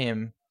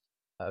him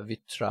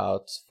with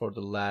Trout for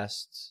the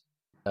last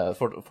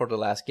for the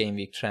last game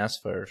week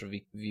transfer.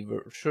 We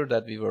were sure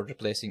that we were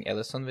replacing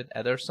Ellison with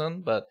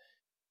Ederson, but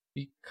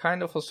we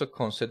kind of also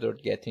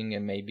considered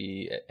getting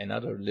maybe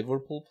another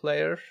Liverpool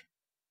player.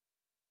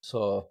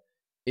 So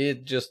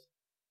it just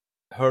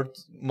hurt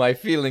my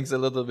feelings a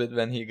little bit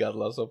when he got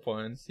lots of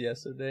points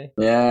yesterday.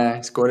 Yeah,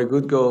 he scored a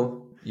good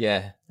goal.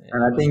 And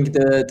I think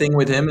the thing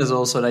with him is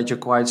also that you're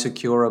quite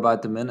secure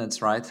about the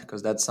minutes, right?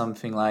 Because that's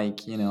something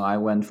like, I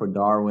went for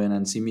Darwin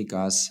and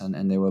Tsimikas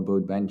and they were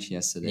both bench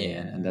yesterday.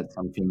 And that's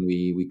something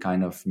we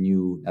kind of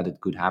knew that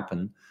it could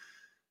happen.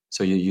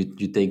 So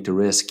you take the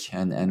risk,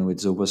 and with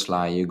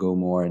Szoboszlai you go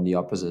more in the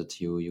opposite.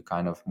 You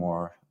kind of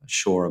more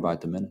sure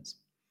about the minutes.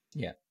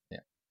 Yeah.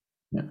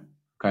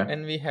 Okay.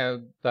 And we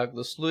have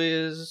Douglas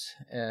Luiz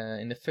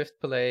in the 5th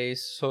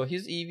place. So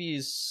his EV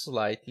is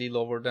slightly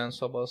lower than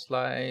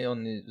Szoboszlai,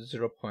 only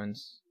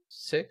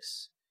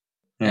 0.6.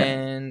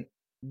 And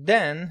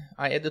then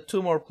I added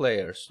 2 more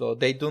players. So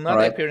they do not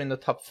appear in the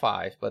top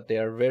 5, but they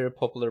are very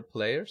popular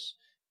players.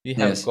 We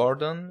have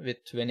Gordon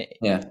with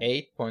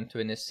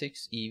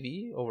 28.26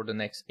 EV over the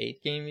next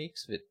 8 game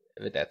weeks with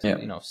that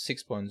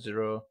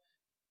 6.0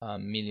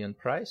 million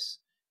price.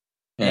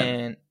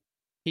 And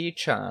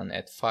Hee-chan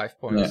at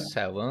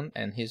 5.7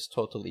 and his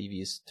total EV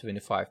is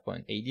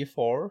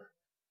 25.84.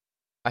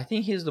 I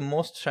think he's the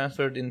most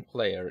transferred in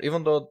player,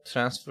 even though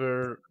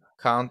transfer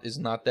count is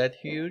not that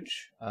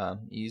huge.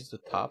 He's the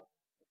top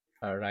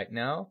right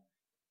now.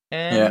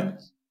 And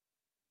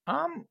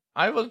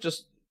I was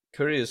just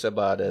curious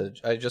about it.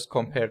 I just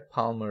compared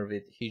Palmer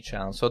with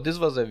Hee-chan. So this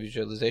was a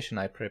visualization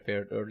I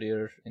prepared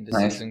earlier in the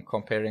season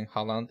comparing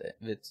Haaland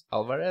with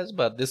Alvarez,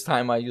 but this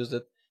time I used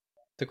it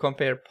to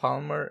compare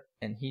Palmer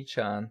and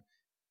Hee-chan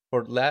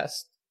for the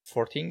last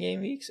 14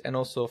 game weeks and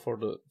also for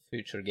the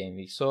future game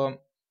weeks.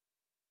 So,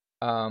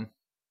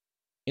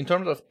 in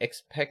terms of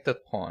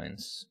expected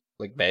points,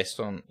 like based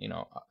on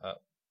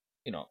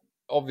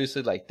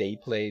obviously like they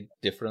played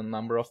different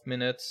number of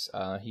minutes.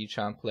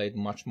 Hee-chan played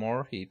much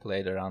more. He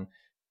played around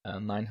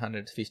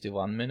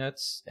 951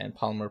 minutes, and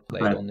Palmer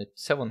played only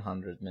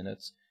 700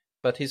 minutes.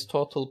 But his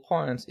total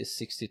points is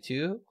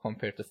 62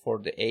 compared to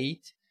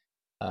 48.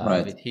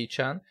 With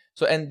Hee-chan.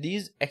 So, and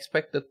these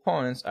expected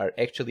points are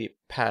actually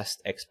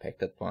past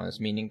expected points,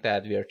 meaning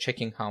that we are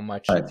checking how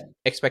much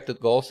expected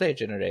goals they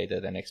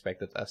generated and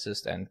expected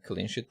assist and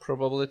clean sheet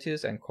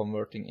probabilities and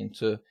converting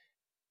into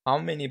how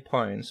many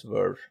points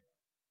were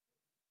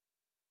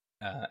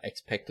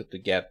expected to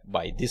get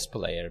by this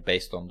player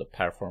based on the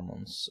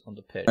performance on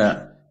the pitch.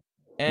 Yeah.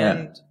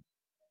 And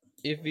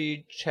if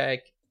we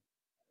check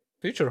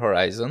Future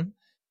Horizon,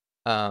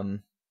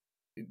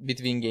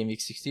 between game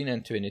week 16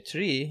 and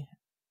 23,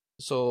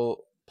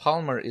 so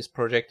Palmer is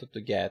projected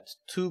to get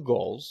 2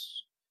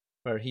 goals,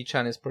 where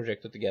Hee-chan is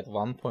projected to get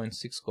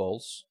 1.6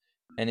 goals.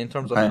 And in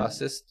terms of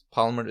assists,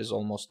 Palmer is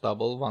almost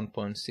double,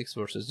 1.6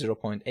 versus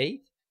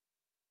 0.8.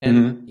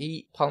 And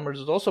Palmer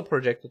is also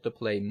projected to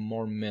play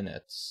more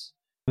minutes,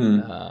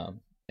 and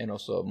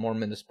also more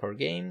minutes per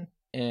game.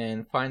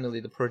 And finally,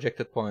 the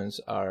projected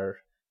points are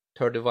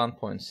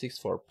 31.6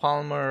 for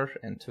Palmer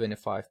and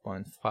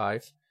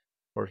 25.5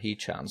 for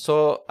Hee-chan.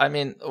 So, I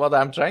mean, what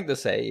I'm trying to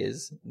say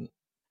is,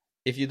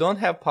 if you don't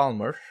have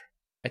Palmer,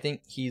 I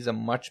think he's a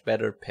much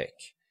better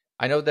pick.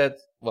 I know that,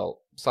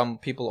 well, some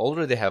people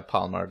already have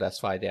Palmer.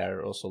 That's why they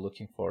are also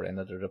looking for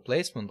another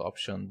replacement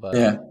option. But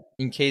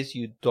in case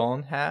you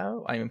don't have,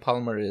 I mean,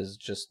 Palmer is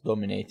just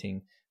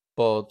dominating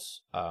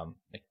both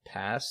like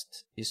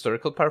past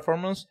historical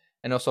performance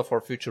and also for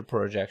future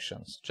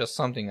projections. Just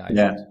something I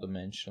wanted to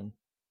mention.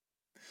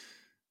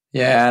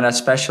 Yeah, and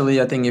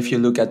especially I think if you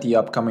look at the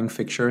upcoming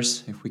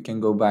fixtures, if we can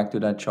go back to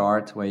that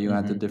chart where you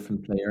had the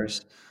different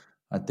players,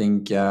 I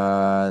think,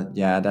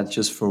 that's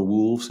just for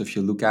Wolves. If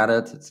you look at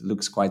it, it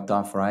looks quite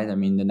tough, right? I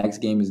mean, the next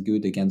game is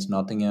good against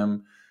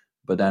Nottingham,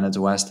 but then it's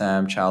West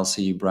Ham,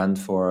 Chelsea,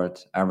 Brentford,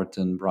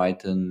 Everton,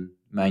 Brighton,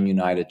 Man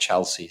United,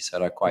 Chelsea. So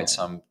there are quite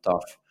some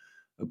tough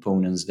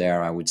opponents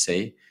there, I would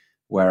say.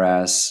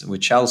 Whereas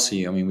with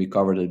Chelsea, I mean, we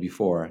covered it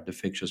before. The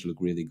fixtures look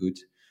really good.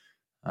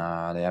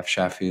 They have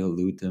Sheffield,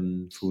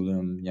 Luton,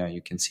 Fulham. Yeah,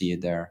 you can see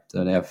it there.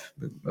 So they have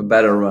a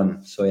better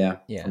run. So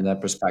from that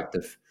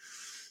perspective,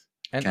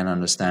 I can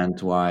understand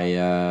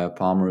why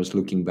Palmer is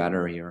looking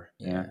better here.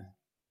 Yeah.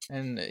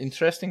 And the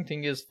interesting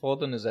thing is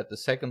Foden is at the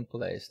second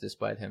place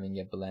despite having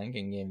a blank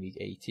in game week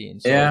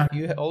 18. So if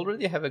you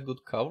already have a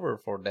good cover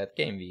for that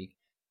game week,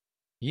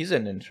 he's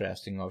an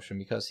interesting option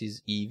because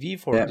his EV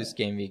for this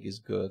game week is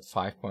good,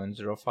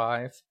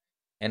 5.05.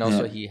 And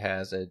also he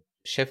has a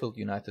Sheffield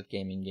United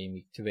game in game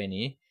week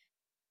 20.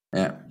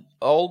 Yeah.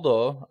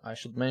 Although I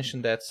should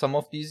mention that some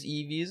of these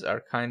EVs are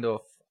kind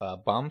of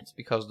bumped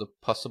because of the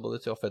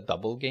possibility of a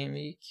double game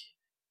week.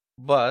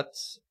 But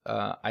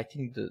I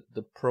think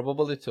the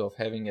probability of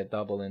having a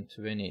double in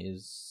 20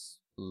 is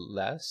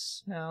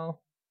less now.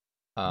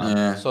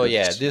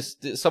 This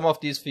some of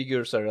these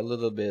figures are a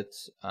little bit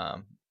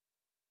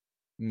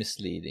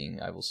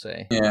misleading, I will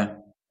say.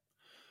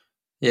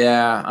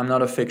 Yeah, I'm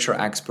not a fixture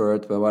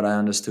expert, but what I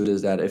understood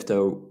is that if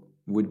there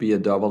would be a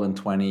double in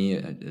 20,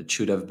 it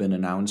should have been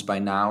announced by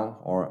now,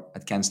 or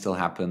it can still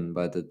happen,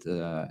 but it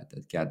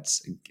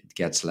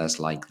gets less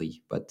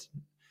likely. But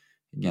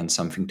again,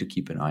 something to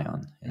keep an eye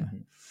on. Yeah.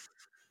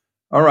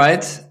 All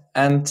right.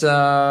 And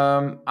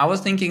I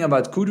was thinking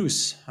about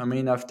Kudus. I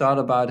mean, I've thought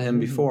about him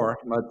before,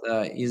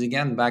 but he's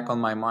again back on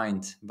my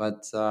mind.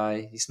 But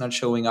he's not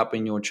showing up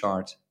in your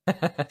chart.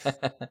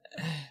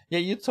 Yeah,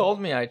 you told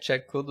me I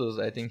checked Kudus.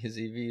 I think his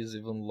EV is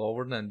even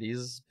lower than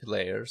these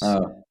players.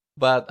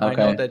 But I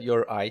know that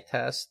your eye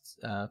test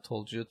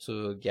told you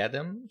to get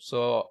him.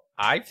 So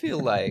I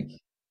feel like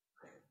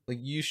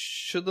you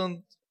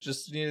shouldn't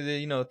just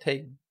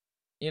take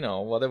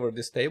whatever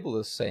this table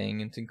is saying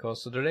into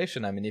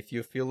consideration. I mean, if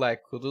you feel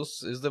like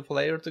Kudus is the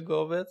player to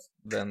go with,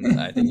 then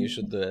I think you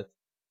should do it.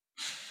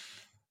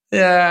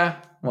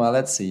 Yeah, well,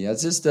 let's see.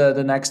 It's just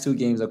the next 2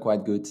 games are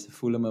quite good.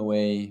 Fulham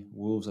away,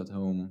 Wolves at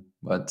home.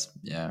 But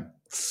yeah,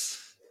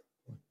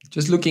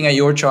 just looking at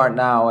your chart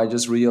now, I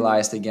just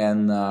realized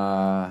again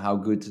how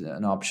good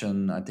an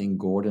option I think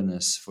Gordon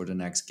is for the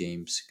next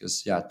games.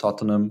 Because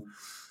Tottenham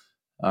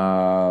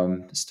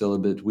still a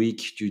bit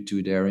weak due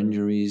to their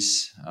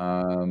injuries,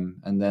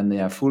 and then they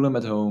have Fulham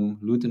at home,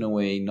 Luton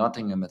away,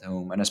 Nottingham at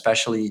home, and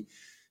especially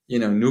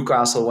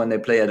Newcastle when they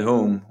play at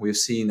home, we've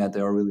seen that they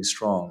are really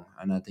strong,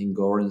 and I think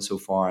Gordon so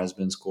far has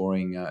been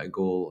scoring a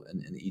goal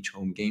in each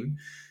home game,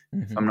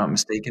 if I'm not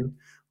mistaken,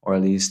 or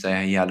at least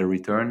he had a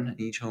return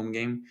in each home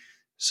game.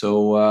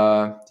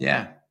 So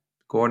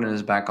Gordon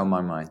is back on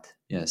my mind.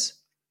 Yes.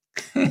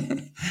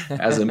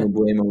 As a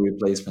Mbeumo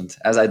replacement,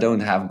 as I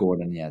don't have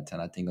Gordon yet,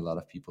 and I think a lot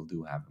of people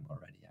do have him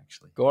already,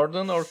 actually.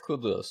 Gordon or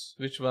Kudus?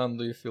 Which one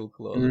do you feel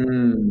closer?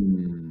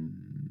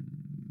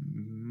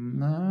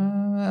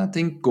 I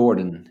think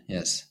Gordon,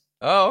 yes.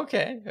 Oh,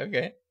 okay.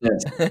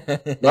 Yes.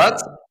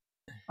 But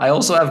I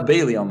also have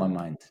Bailey on my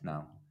mind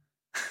now.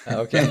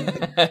 Okay.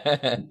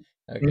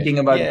 Thinking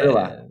about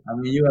Villa. I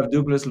mean, you have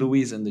Douglas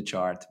Luiz in the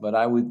chart, but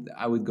I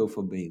would go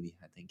for Bailey,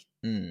 I think.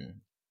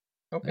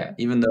 Okay. Yeah,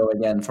 even though,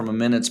 again, from a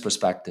minutes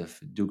perspective,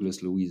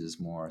 Douglas Luiz is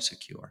more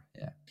secure.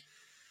 Yeah.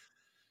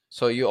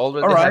 So you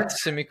already have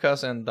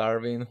Tsimikas and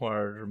Darwin who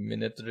are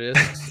minute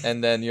risks,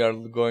 and then you are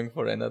going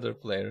for another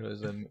player who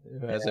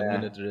has a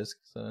minute risk.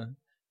 So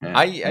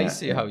I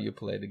see how you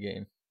play the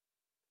game.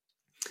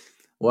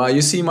 Well,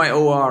 you see my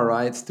OR,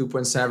 right?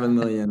 2.7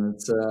 million.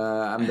 It's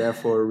I'm there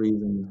for a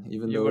reason,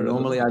 even You though were a little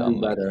normally I bit do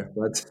unlucky. better.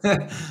 But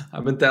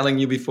I've been telling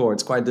you before,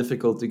 it's quite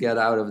difficult to get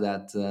out of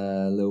that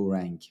low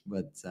rank.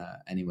 But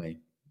anyway,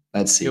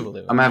 let's You see.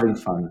 believe I'm in you. having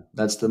fun.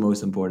 That's the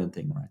most important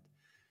thing, right?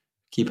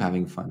 Keep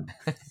having fun.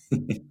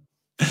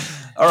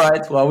 All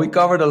right. Well, we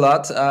covered a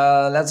lot.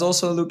 Let's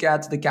also look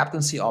at the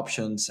captaincy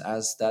options,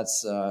 as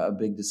that's a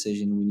big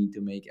decision we need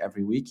to make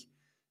every week.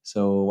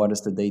 So, what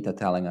is the data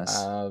telling us?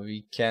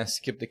 We can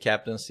skip the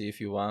captaincy if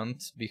you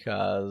want,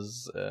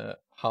 because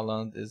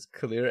Holland is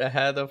clear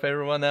ahead of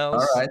everyone All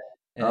else. right.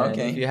 And if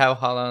you Okay. have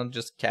Holland,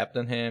 just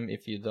captain him.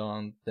 If you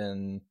don't,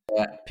 then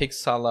Yeah. pick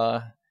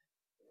Salah.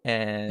 Yeah.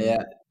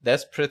 And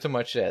that's pretty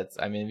much it.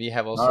 I mean, we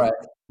have All right.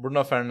 also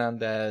Bruno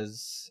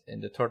Fernandes in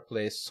the third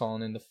place,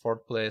 Son in the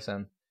fourth place,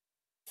 and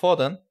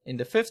Foden in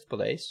the fifth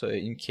place. So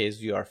in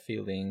case you are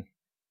feeling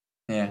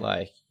Yeah.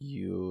 like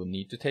you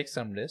need to take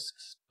some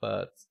risks,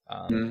 but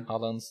Mm.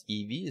 Haaland's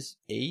EV is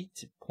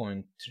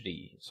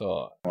 8.3,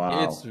 so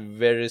it's Wow.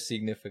 very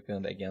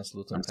significant against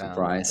Luton I'm Town in the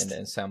surprised.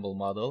 ensemble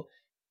model,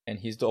 and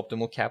he's the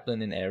optimal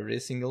captain in every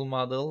single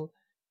model.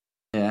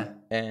 Yeah.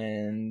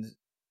 And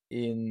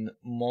in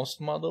most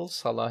models,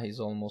 Salah is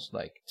almost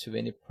like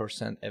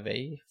 20%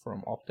 away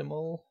from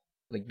optimal,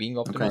 like being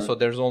optimal. Okay. So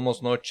there's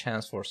almost no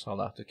chance for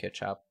Salah to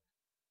catch up.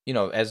 You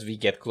know, as we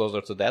get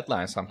closer to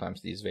deadline,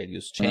 sometimes these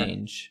values Yeah.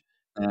 change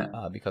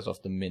Yeah. because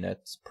of the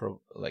minutes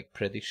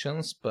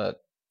predictions.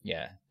 But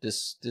yeah,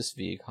 this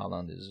week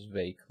Haaland is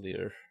very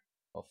clear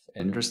of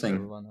Interesting.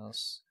 everyone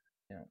else.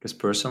 Yeah, Because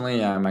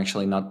personally, I'm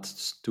actually not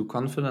too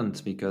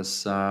confident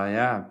because,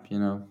 yeah,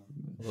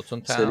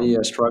 Luton City Town,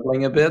 are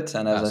struggling a bit,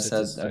 and as I City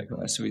said, is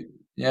struggling.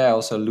 yeah,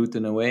 also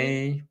Luton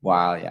away.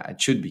 Well, yeah, it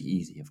should be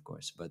easy, of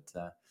course, but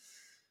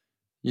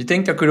you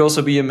think there could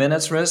also be a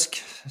minutes risk?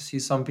 I see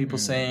some people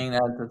Hmm. saying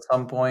that at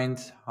some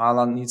point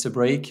Haaland needs a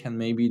break, and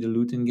maybe the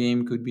Luton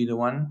game could be the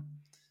one.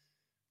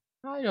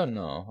 I don't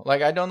know.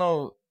 Like I don't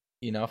know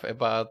enough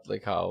about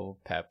like how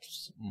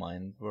Pep's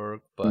mind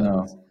work, but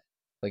No,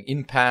 like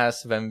in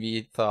past when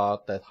we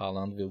thought that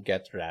Haaland will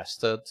get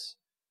rested,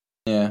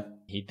 yeah,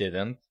 he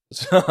didn't.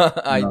 So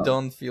I no,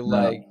 don't feel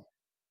like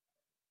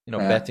no,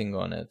 yeah, betting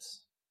on it.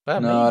 But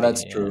no, maybe,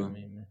 that's yeah, true.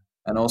 maybe.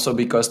 And also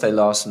because they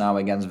lost now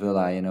against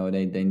Villa,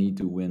 they need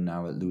to win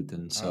now at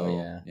Luton. Oh So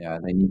yeah. yeah,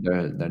 they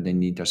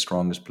need their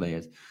strongest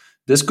players.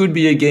 This could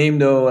be a game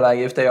though, like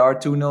if they are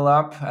 2-0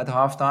 up at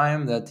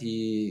halftime, that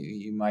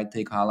he might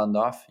take Haaland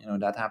off.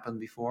 That happened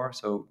before,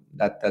 so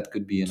that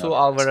could be Two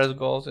another risk. Alvarez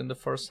goals in the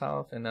first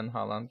half, and then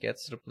Haaland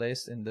gets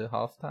replaced in the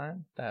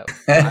halftime. That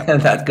I'm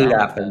That could down with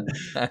happen.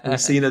 We've that.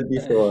 seen it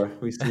before.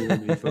 We've seen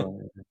it before.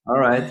 All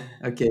right,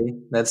 okay,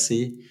 let's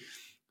see.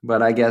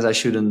 But I guess I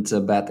shouldn't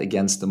bet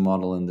against the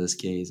model in this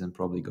case and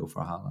probably go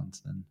for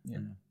Haaland. And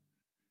Yeah.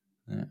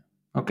 yeah.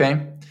 Okay,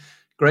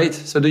 great.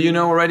 So do you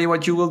know already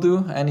what you will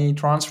do? Any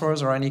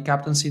transfers or any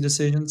captaincy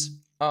decisions?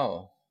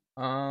 Oh,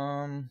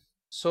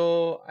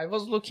 so I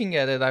was looking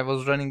at it. I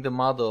was running the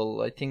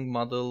model. I think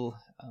model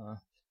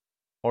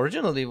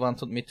originally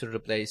wanted me to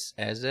replace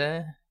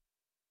Eze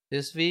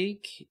this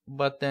week,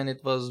 but then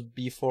it was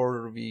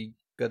before we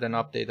got an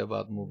update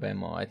about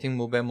Mbeumo. I think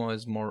Mbeumo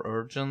is more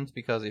urgent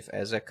because if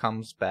Eze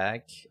comes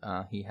back,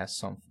 he has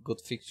some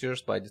good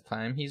fixtures by the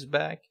time he's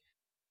back.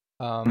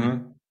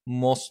 Mhm.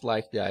 Most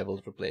likely I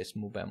will replace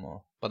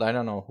Mbeumo, but I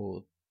don't know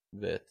who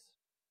with.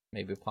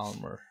 Maybe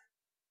Palmer.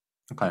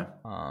 Okay.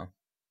 Uh,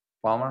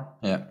 Palmer?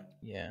 Yeah.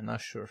 yeah,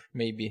 not sure.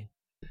 Maybe.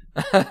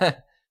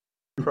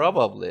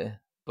 Probably,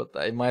 but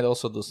I might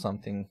also do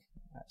something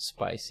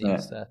spicy Yeah.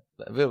 instead.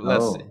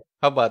 Let's see. Oh,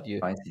 How about you?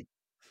 spicy.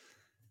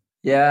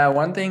 Yeah,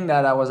 one thing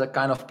that I was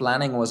kind of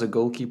planning was a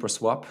goalkeeper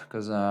swap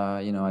because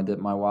I did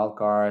my wild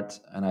card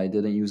and I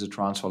didn't use a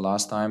transfer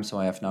last time, so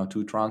I have now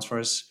two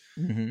transfers.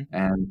 Mm-hmm.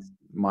 And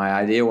my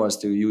idea was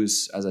to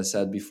use, as I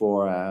said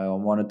before, I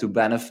wanted to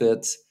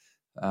benefit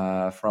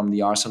from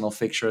the Arsenal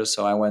fixtures,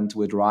 so I went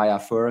with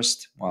Raya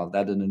first. Well,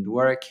 that didn't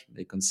work.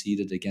 They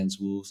conceded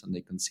against Wolves and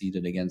they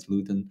conceded against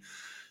Luton.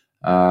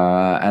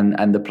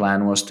 And the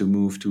plan was to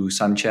move to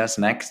Sanchez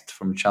next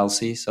from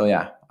Chelsea. So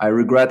yeah, I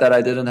regret that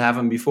I didn't have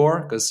him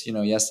before because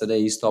yesterday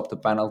he stopped a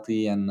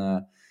penalty and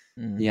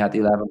he Mm. had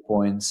 11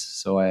 points.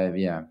 So I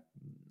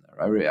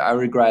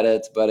regret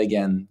it. But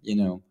again,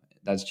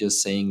 that's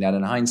just saying that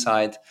in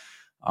hindsight,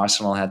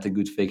 Arsenal had the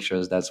good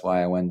fixtures. That's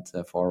why I went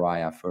for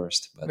Raya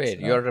first. But Wait,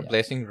 you're yeah,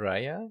 replacing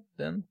Raya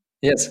then?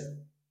 yes,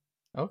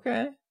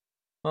 Okay.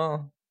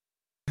 Oh,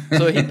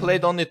 so he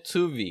played only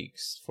 2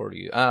 weeks for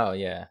you. Oh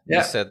yeah, you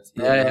yeah, said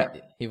yeah,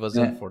 yeah, he was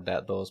in yeah. for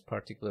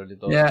particularly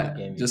those two Yeah,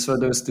 game just for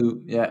weeks. those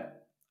two. Yeah,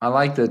 I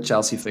like the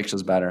Chelsea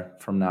fixtures better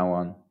from now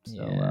on. So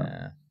Yeah.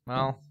 yeah,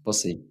 Well. we'll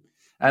see.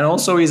 And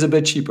also, he's a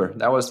bit cheaper.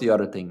 That was the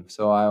other thing.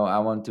 So I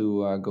want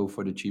to go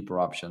for the cheaper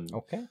option,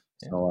 Okay.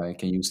 Yeah. so I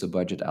can use the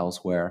budget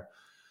elsewhere.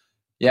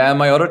 Yeah, and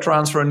my other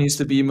transfer needs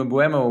to be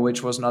Mbeumo,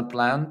 which was not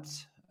planned.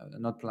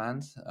 Not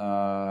planned.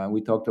 We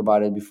talked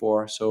about it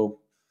before. So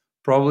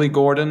probably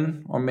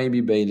Gordon or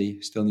maybe Bailey.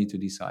 Still need to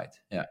decide.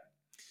 Yeah,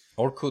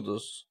 Or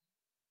Kudus.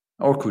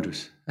 or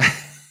Kudus.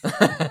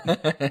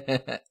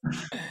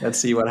 Let's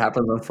see what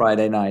happens on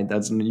Friday night.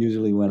 That's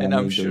usually when I And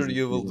I'm make those sure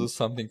you will do decisions.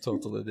 something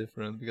totally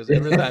different because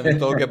every time we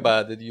talk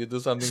about it, you do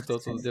something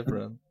totally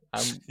different.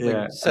 I'm like Yeah, and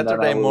then I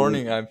Saturday will.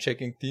 morning, I'm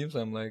checking teams.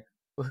 I'm like,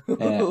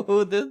 Yeah.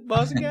 who this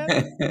boss again?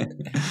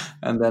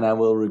 And then I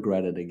will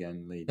regret it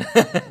again later. So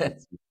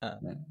let's see. Ah,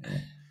 Yeah, yeah.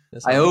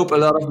 that I sounds hope a good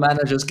to lot me. of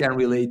managers can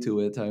relate to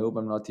it. I hope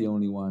I'm not the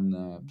only one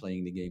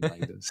playing the game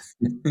like this.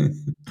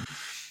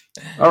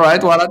 All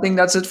right. Well, I think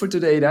that's it for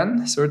today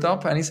then.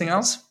 Sertop, anything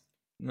else?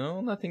 No,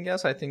 nothing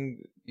else. I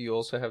think you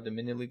also have the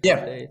mini league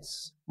Yeah.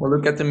 updates. We'll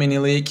look at the mini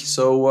league.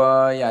 So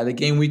yeah, the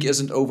game week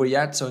isn't over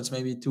yet, so it's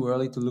maybe too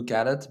early to look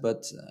at it.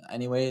 But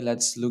anyway,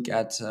 let's look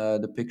at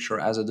the picture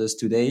as it is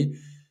today.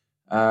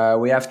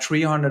 We have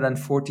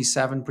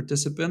 347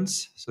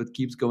 participants, so it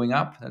keeps going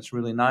up. That's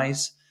really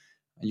nice.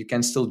 You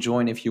can still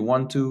join if you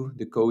want to.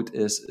 The code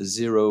is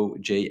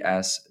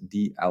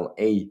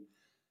 0JSDLA.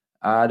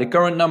 The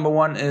current number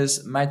one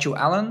is Matthew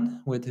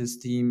Allen with his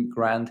team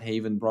Grand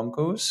Haven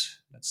Broncos.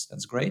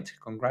 That's great.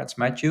 Congrats,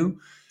 Matthew.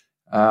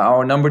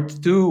 Our number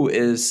two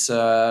is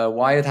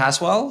Wyatt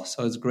Haswell.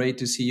 So it's great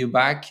to see you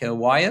back,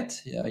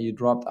 Wyatt. Yeah, you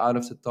dropped out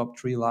of the top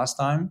three last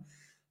time.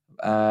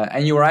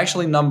 And you were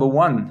actually number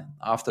one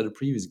after the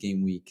previous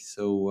game week.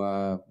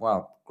 So,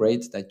 well,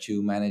 great that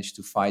you managed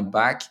to fight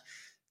back.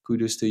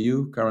 Kudos to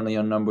you. Currently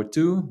on number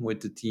two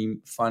with the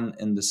team Fun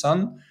in the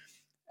Sun.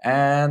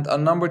 And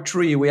on number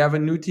three, we have a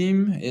new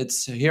team.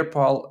 It's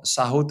Herpal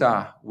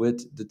Sahota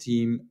with the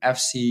team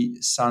FC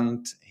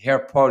Sankt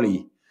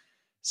Herpoli.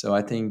 So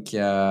I think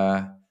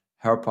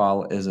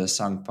Herpal is a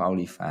St.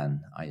 Pauli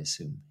fan, I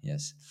assume.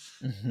 Yes.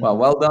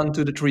 Well done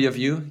to the three of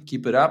you.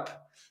 Keep it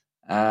up.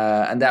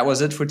 And that was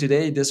it for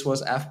today. This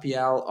was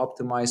FPL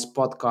Optimized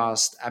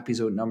Podcast,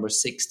 episode number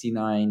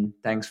 69.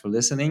 Thanks for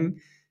listening.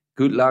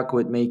 Good luck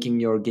with making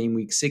your game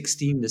week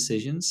 16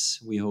 decisions.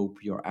 We hope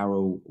your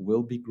arrow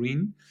will be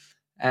green.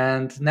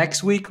 And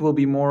next week will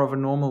be more of a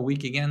normal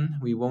week again.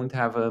 We won't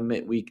have a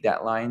midweek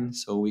deadline,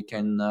 so we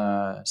can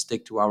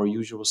stick to our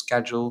usual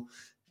schedule.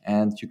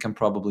 And you can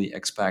probably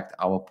expect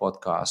our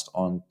podcast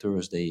on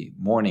Thursday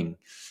morning.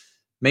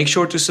 Make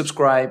sure to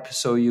subscribe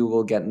so you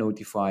will get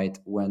notified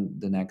when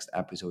the next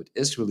episode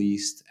is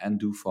released. And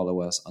do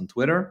follow us on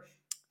Twitter.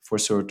 For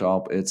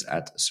Surtop, it's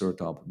at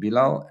Surtop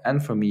Bilal.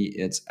 And for me,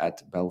 it's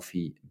at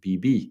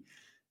BelfiBB.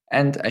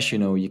 And as you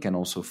know, you can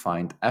also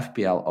find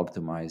FPL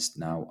Optimized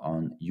now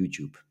on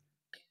YouTube.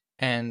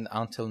 And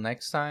until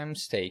next time,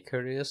 stay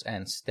curious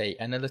and stay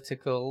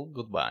analytical.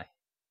 Goodbye.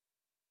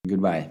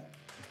 Goodbye.